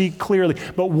 can't see clearly.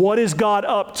 But what is God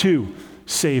up to?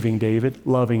 Saving David,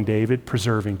 loving David,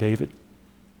 preserving David.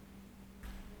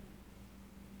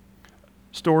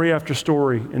 Story after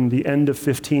story in the end of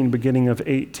 15, beginning of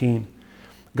 18,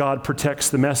 God protects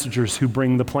the messengers who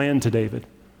bring the plan to David.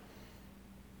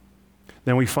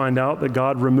 Then we find out that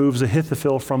God removes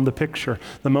Ahithophel from the picture.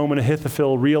 The moment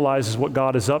Ahithophel realizes what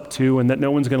God is up to and that no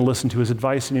one's going to listen to his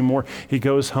advice anymore, he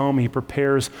goes home, he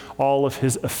prepares all of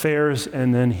his affairs,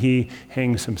 and then he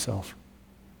hangs himself.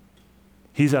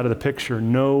 He's out of the picture.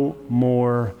 No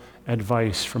more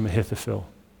advice from Ahithophel.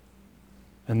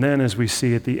 And then as we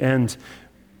see at the end,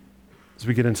 as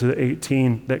we get into the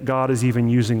 18, that God is even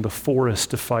using the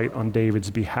forest to fight on David's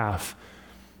behalf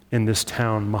in this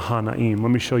town, Mahanaim.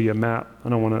 Let me show you a map. I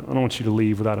don't want you to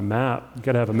leave without a map. You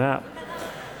got to have a map.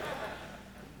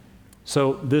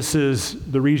 So this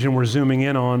is the region we're zooming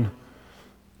in on.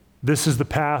 This is the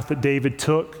path that David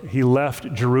took. He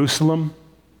left Jerusalem.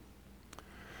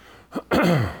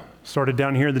 Started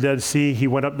down here at the Dead Sea. He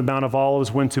went up the Mount of Olives,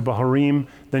 went to Baharim,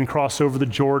 then crossed over the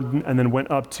Jordan, and then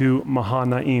went up to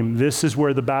Mahanaim. This is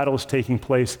where the battle is taking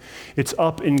place. It's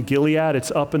up in Gilead. It's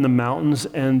up in the mountains,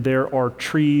 and there are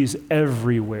trees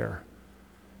everywhere.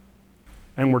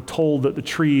 And we're told that the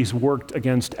trees worked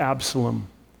against Absalom.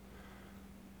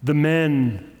 The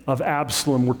men of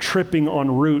Absalom were tripping on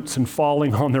roots and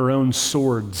falling on their own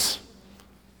swords.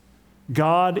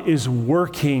 God is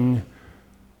working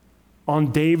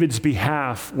on David's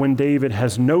behalf when David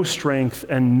has no strength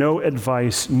and no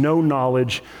advice, no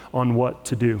knowledge on what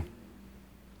to do.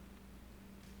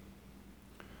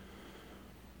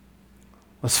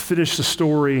 Let's finish the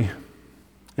story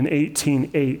in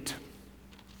 18:8.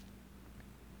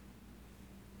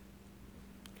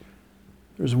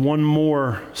 There's one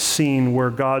more scene where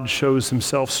God shows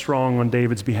himself strong on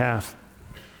David's behalf.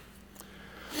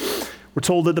 We're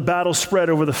told that the battle spread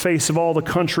over the face of all the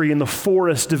country, and the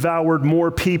forest devoured more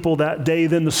people that day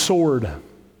than the sword.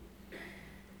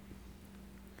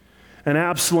 And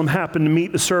Absalom happened to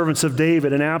meet the servants of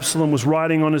David, and Absalom was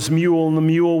riding on his mule, and the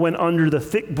mule went under the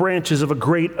thick branches of a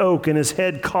great oak, and his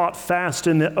head caught fast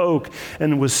in the oak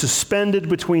and was suspended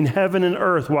between heaven and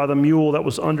earth while the mule that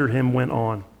was under him went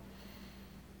on.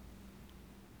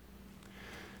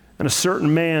 And a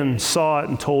certain man saw it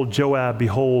and told Joab,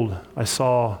 "Behold, I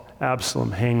saw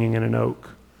Absalom hanging in an oak."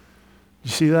 You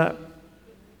see that?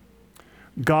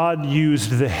 God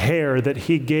used the hair that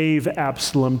he gave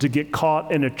Absalom to get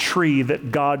caught in a tree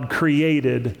that God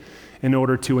created in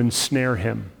order to ensnare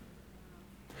him.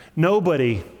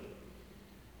 Nobody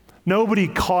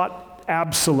caught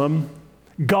Absalom.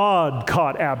 God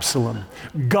caught Absalom.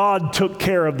 God took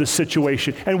care of the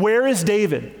situation. And where is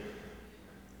David?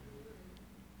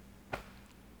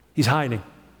 He's hiding.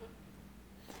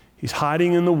 He's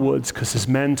hiding in the woods because his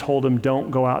men told him,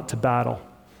 don't go out to battle.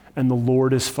 And the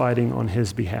Lord is fighting on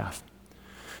his behalf.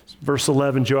 Verse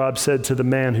 11, Joab said to the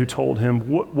man who told him,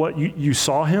 what you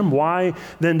saw him? Why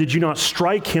then did you not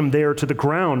strike him there to the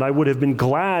ground? I would have been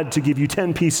glad to give you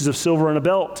 10 pieces of silver and a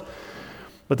belt.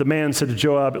 But the man said to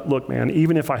Joab, look, man,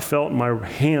 even if I felt in my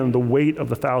hand the weight of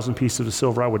 1,000 pieces of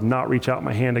silver, I would not reach out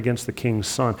my hand against the king's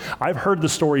son. I've heard the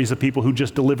stories of people who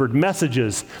just delivered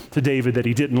messages to David that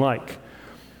he didn't like.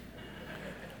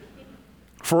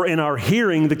 For in our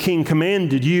hearing, the king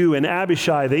commanded you and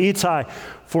Abishai the Ittai,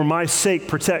 for my sake,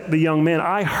 protect the young man.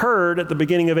 I heard at the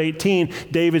beginning of 18,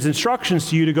 David's instructions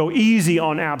to you to go easy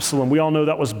on Absalom. We all know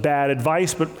that was bad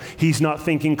advice, but he's not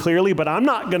thinking clearly, but I'm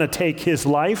not going to take his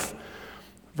life.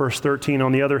 Verse 13,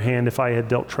 on the other hand, if I had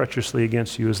dealt treacherously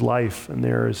against you his life, and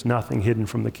there is nothing hidden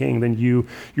from the king, then you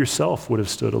yourself would have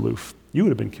stood aloof. You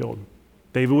would have been killed.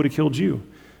 David would have killed you.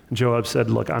 And Joab said,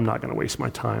 look, I'm not going to waste my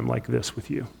time like this with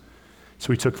you.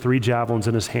 So he took 3 javelins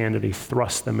in his hand and he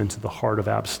thrust them into the heart of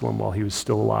Absalom while he was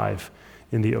still alive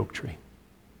in the oak tree.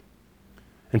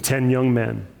 And 10 young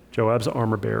men, Joab's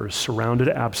armor bearers, surrounded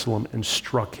Absalom and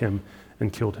struck him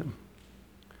and killed him.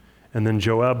 And then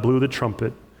Joab blew the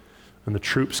trumpet, and the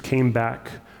troops came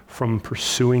back from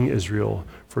pursuing Israel,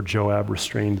 for Joab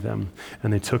restrained them.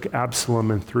 And they took Absalom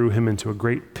and threw him into a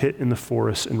great pit in the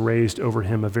forest and raised over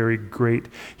him a very great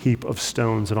heap of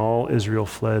stones. And all Israel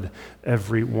fled,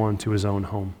 every one to his own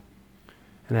home.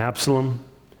 And Absalom,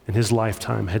 in his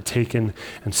lifetime, had taken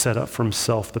and set up for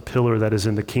himself the pillar that is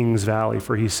in the king's valley.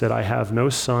 For he said, I have no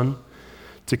son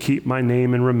to keep my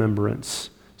name in remembrance.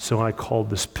 So I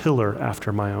called this pillar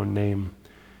after my own name.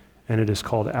 And it is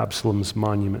called Absalom's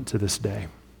monument to this day.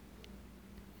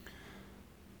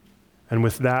 And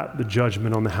with that, the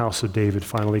judgment on the house of David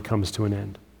finally comes to an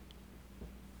end.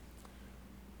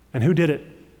 And who did it?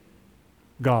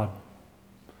 God.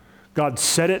 God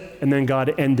said it, and then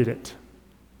God ended it.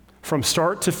 From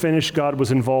start to finish, God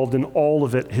was involved in all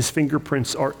of it. His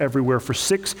fingerprints are everywhere. For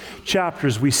 6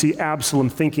 chapters, we see Absalom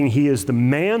thinking he is the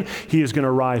man. He is going to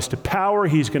rise to power.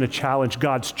 He's going to challenge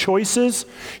God's choices.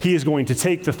 He is going to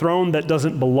take the throne that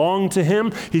doesn't belong to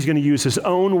him. He's going to use his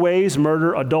own ways,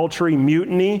 murder, adultery,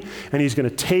 mutiny, and he's going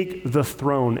to take the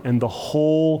throne. And the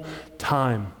whole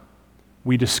time,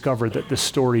 we discover that this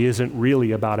story isn't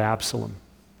really about Absalom.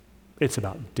 It's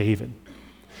about David.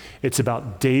 It's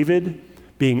about David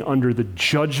being under the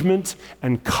judgment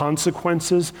and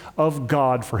consequences of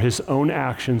God for his own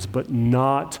actions, but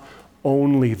not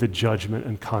only the judgment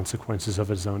and consequences of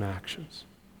his own actions.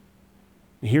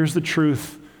 And here's the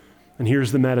truth, and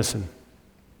here's the medicine.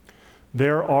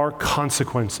 There are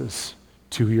consequences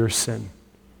to your sin.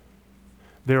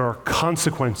 There are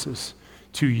consequences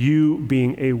to you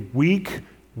being a weak,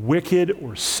 wicked,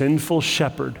 or sinful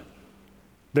shepherd.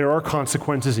 There are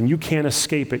consequences, and you can't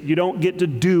escape it. You don't get to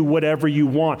do whatever you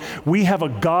want. We have a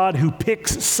God who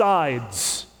picks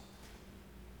sides.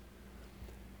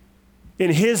 In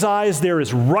his eyes, there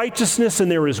is righteousness and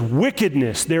there is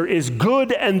wickedness. There is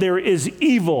good and there is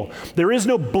evil. There is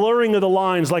no blurring of the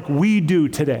lines like we do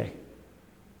today.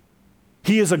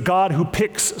 He is a God who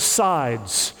picks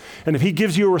sides. And if he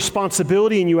gives you a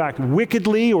responsibility and you act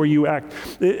wickedly, or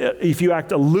if you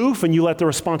act aloof and you let the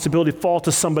responsibility fall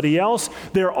to somebody else,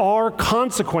 there are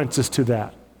consequences to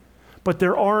that. But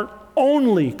there aren't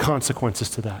only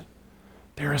consequences to that.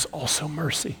 There is also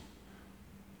mercy.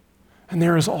 And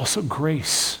there is also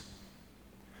grace.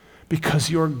 Because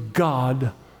your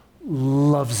God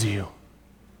loves you.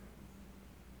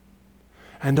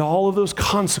 And all of those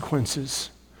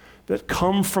consequences that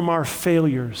come from our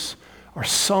failures are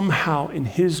somehow in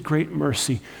his great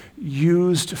mercy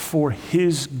used for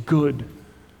his good.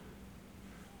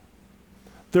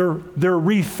 They're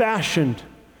refashioned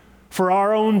for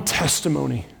our own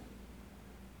testimony.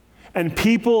 And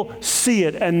people see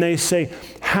it and they say,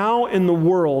 how in the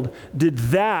world did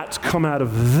that come out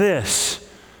of this?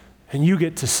 And you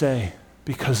get to say,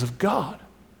 because of God.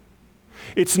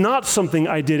 It's not something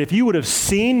I did. If you would have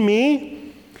seen me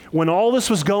when all this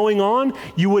was going on,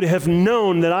 you would have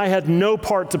known that I had no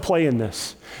part to play in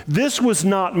this. This was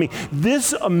not me.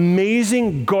 This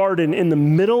amazing garden in the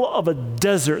middle of a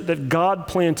desert that God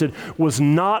planted was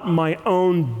not my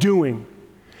own doing.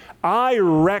 I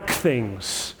wreck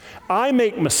things. I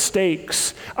make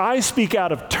mistakes. I speak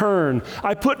out of turn.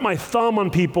 I put my thumb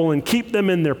on people and keep them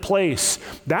in their place.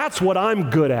 That's what I'm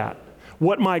good at.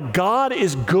 What my God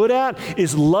is good at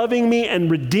is loving me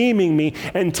and redeeming me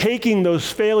and taking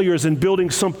those failures and building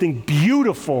something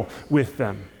beautiful with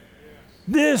them.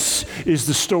 This is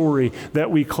the story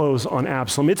that we close on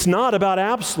Absalom. It's not about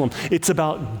Absalom. It's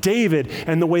about David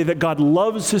and the way that God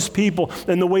loves his people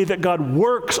and the way that God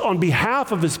works on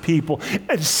behalf of his people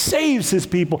and saves his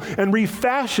people and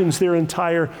refashions their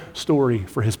entire story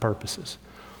for his purposes.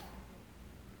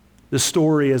 The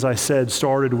story, as I said,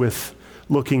 started with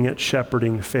looking at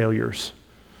shepherding failures.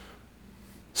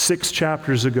 6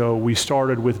 chapters ago, we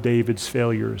started with David's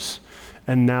failures.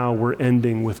 And now we're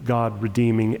ending with God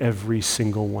redeeming every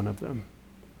single one of them.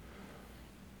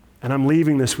 And I'm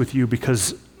leaving this with you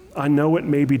because I know it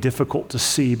may be difficult to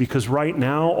see, because right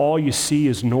now all you see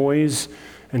is noise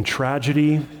and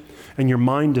tragedy, and your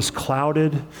mind is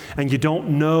clouded, and you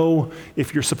don't know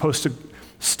if you're supposed to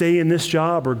stay in this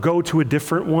job or go to a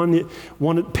different one.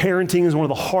 Parenting is one of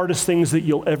the hardest things that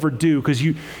you'll ever do, because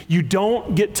you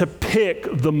don't get to pick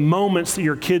the moments that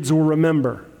your kids will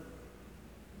remember.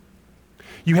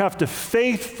 You have to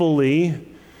faithfully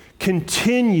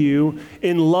continue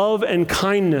in love and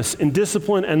kindness, in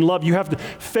discipline and love. You have to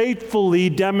faithfully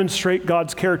demonstrate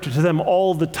God's character to them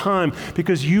all the time,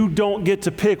 because you don't get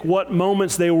to pick what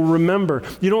moments they will remember.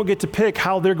 You don't get to pick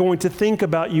how they're going to think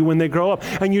about you when they grow up.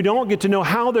 And you don't get to know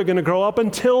how they're going to grow up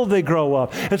until they grow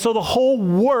up. And so the whole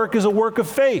work is a work of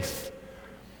faith.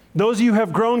 Those of you who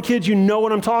have grown kids, you know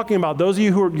what I'm talking about. Those of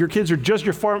you who your kids are just,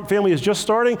 your family is just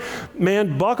starting,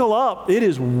 man, buckle up. It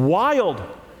is wild.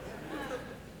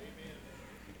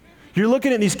 You're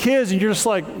looking at these kids and you're just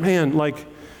like, man,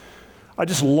 I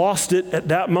just lost it at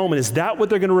that moment. Is that what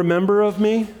they're going to remember of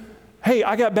me? Hey,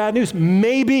 I got bad news.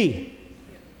 Maybe,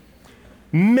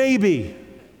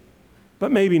 but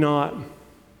maybe not.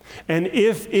 And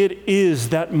if it is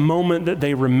that moment that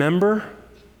they remember,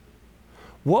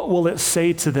 what will it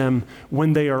say to them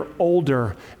when they are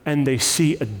older and they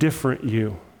see a different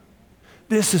you?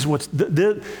 This is what's,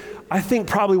 I think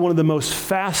probably one of the most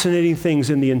fascinating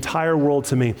things in the entire world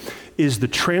to me is the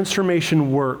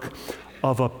transformation work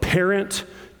of a parent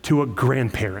to a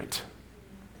grandparent.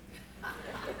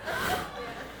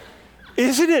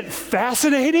 Isn't it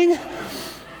fascinating?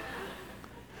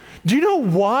 Do you know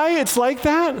why it's like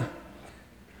that?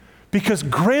 Because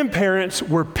grandparents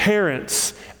were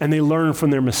parents and they learn from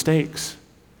their mistakes.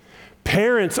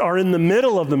 Parents are in the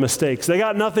middle of the mistakes. They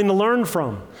got nothing to learn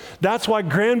from. That's why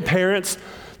grandparents,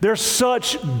 they're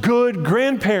such good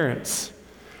grandparents,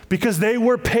 because they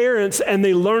were parents and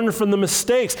they learned from the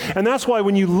mistakes. And that's why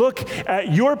when you look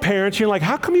at your parents, you're like,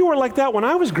 how come you weren't like that when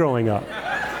I was growing up?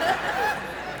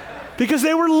 Because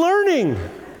they were learning.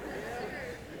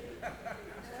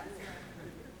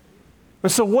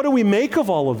 And so what do we make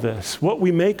of all of this? What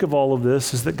we make of all of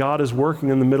this is that God is working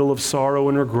in the middle of sorrow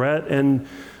and regret and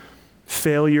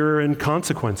failure and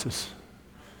consequences.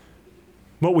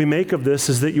 What we make of this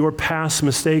is that your past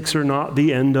mistakes are not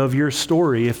the end of your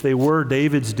story. If they were,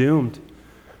 David's doomed.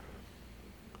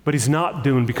 But he's not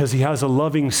doomed, because he has a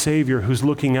loving Savior who's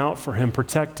looking out for him,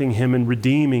 protecting him, and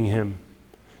redeeming him.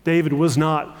 David was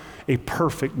not a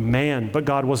perfect man, but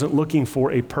God wasn't looking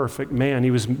for a perfect man.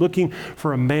 He was looking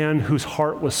for a man whose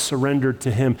heart was surrendered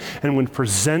to him. And when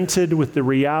presented with the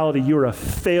reality, you're a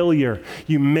failure,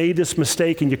 you made this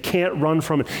mistake and you can't run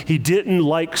from it. He didn't,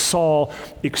 like Saul,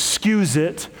 excuse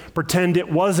it, pretend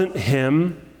it wasn't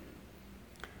him,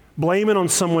 blame it on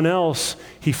someone else.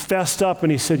 He fessed up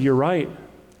and he said, you're right,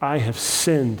 I have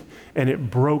sinned, and it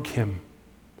broke him.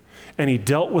 And he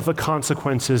dealt with the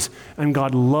consequences, and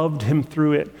God loved him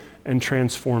through it and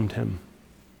transformed him.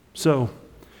 So,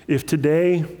 if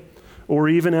today, or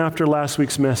even after last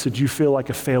week's message, you feel like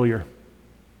a failure,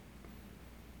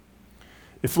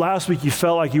 if last week you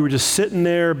felt like you were just sitting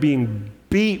there being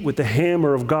beat with the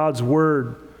hammer of God's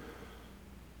word,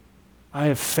 I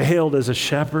have failed as a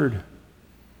shepherd.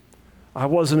 I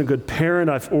wasn't a good parent,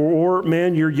 or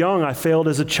man, you're young, I failed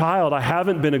as a child. I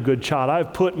haven't been a good child.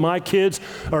 I've put my kids,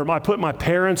 or I put my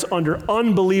parents under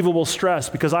unbelievable stress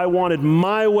because I wanted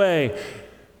my way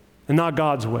and not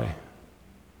God's way.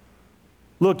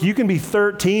 Look, you can be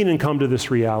 13 and come to this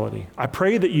reality. I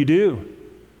pray that you do.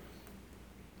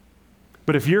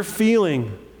 But if you're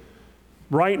feeling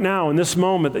right now in this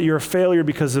moment that you're a failure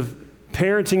because of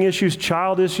parenting issues,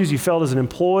 child issues, you felt as an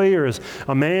employee or as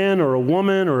a man or a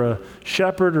woman or a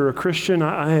shepherd or a Christian,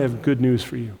 I have good news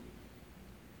for you.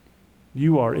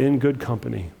 You are in good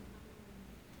company.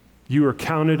 You are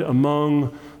counted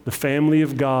among the family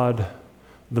of God,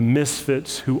 the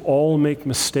misfits who all make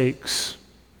mistakes.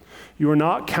 You are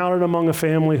not counted among a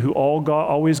family who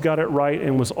always got it right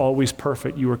and was always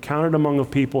perfect. You are counted among a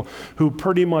people who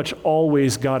pretty much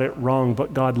always got it wrong,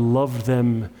 but God loved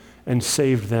them and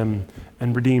saved them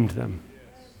and redeemed them.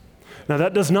 Now,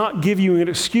 that does not give you an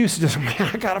excuse. It doesn't, man,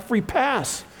 I got a free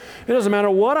pass. It doesn't matter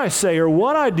what I say or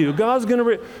what I do. God's going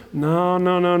to...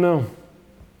 No.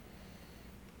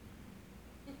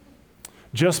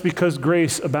 Just because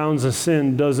grace abounds in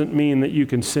sin doesn't mean that you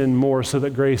can sin more so that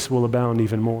grace will abound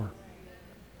even more.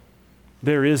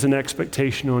 There is an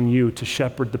expectation on you to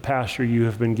shepherd the pasture you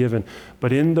have been given.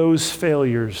 But in those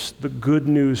failures, the good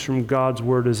news from God's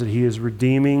word is that he is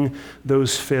redeeming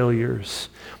those failures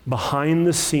behind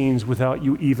the scenes without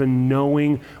you even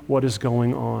knowing what is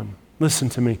going on. Listen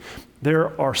to me.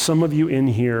 There are some of you in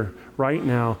here right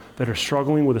now that are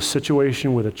struggling with a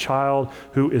situation with a child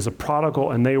who is a prodigal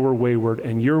and they were wayward,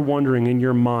 and you're wondering in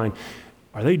your mind,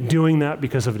 are they doing that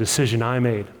because of a decision I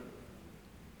made?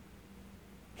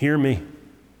 Hear me.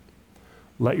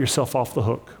 Let yourself off the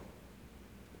hook.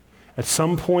 At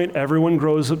some point, everyone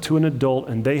grows up to an adult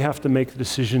and they have to make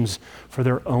decisions for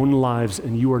their own lives,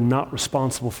 and you are not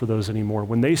responsible for those anymore.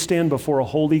 When they stand before a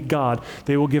holy God,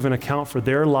 they will give an account for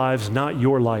their lives, not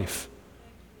your life.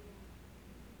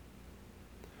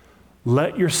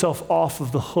 Let yourself off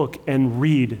of the hook and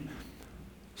read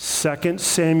 2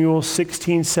 Samuel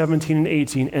 16, 17, and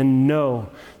 18, and know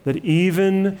that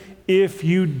even if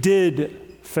you did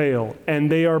fail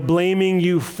and they are blaming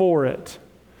you for it,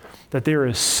 that there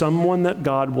is someone that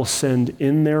God will send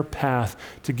in their path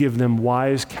to give them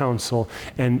wise counsel.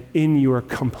 And in your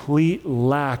complete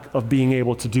lack of being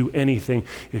able to do anything,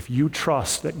 if you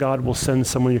trust that God will send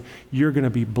someone, you're going to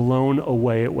be blown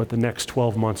away at what the next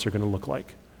 12 months are going to look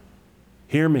like.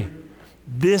 Hear me.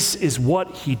 This is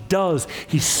what he does.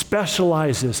 He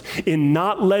specializes in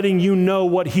not letting you know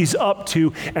what he's up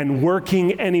to and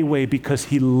working anyway, because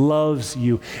he loves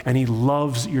you and he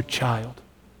loves your child.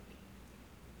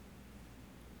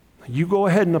 You go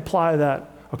ahead and apply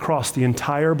that across the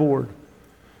entire board.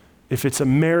 If it's a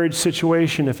marriage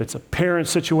situation, if it's a parent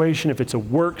situation, if it's a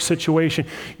work situation,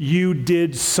 you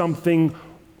did something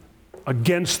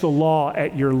against the law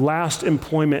at your last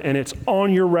employment and it's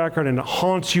on your record and it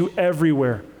haunts you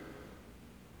everywhere.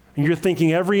 And you're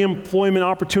thinking every employment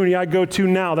opportunity I go to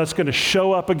now, that's going to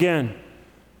show up again.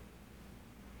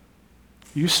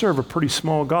 You serve a pretty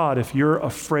small God if you're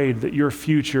afraid that your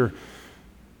future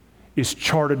is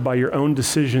charted by your own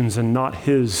decisions and not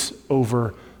his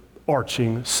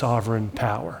overarching sovereign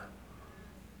power.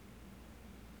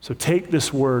 So take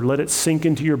this word, let it sink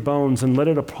into your bones and let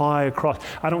it apply across.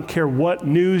 I don't care what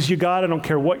news you got. I don't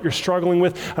care what you're struggling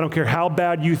with. I don't care how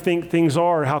bad you think things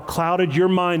are or how clouded your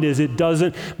mind is. It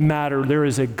doesn't matter. There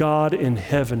is a God in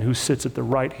heaven who sits at the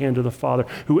right hand of the Father,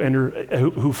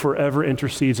 who forever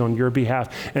intercedes on your behalf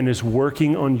and is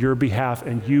working on your behalf,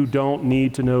 and you don't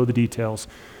need to know the details.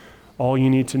 All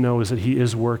you need to know is that he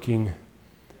is working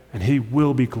and he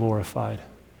will be glorified,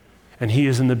 and he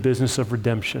is in the business of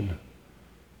redemption.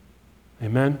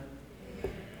 Amen?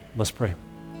 Let's pray.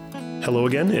 Hello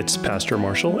again, it's Pastor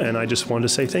Marshall, and I just wanted to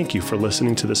say thank you for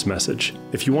listening to this message.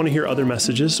 If you want to hear other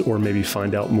messages or maybe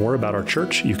find out more about our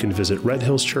church, you can visit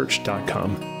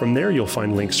redhillschurch.com. From there, you'll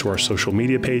find links to our social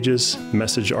media pages,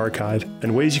 message archive,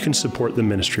 and ways you can support the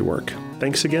ministry work.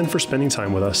 Thanks again for spending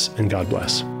time with us, and God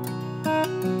bless.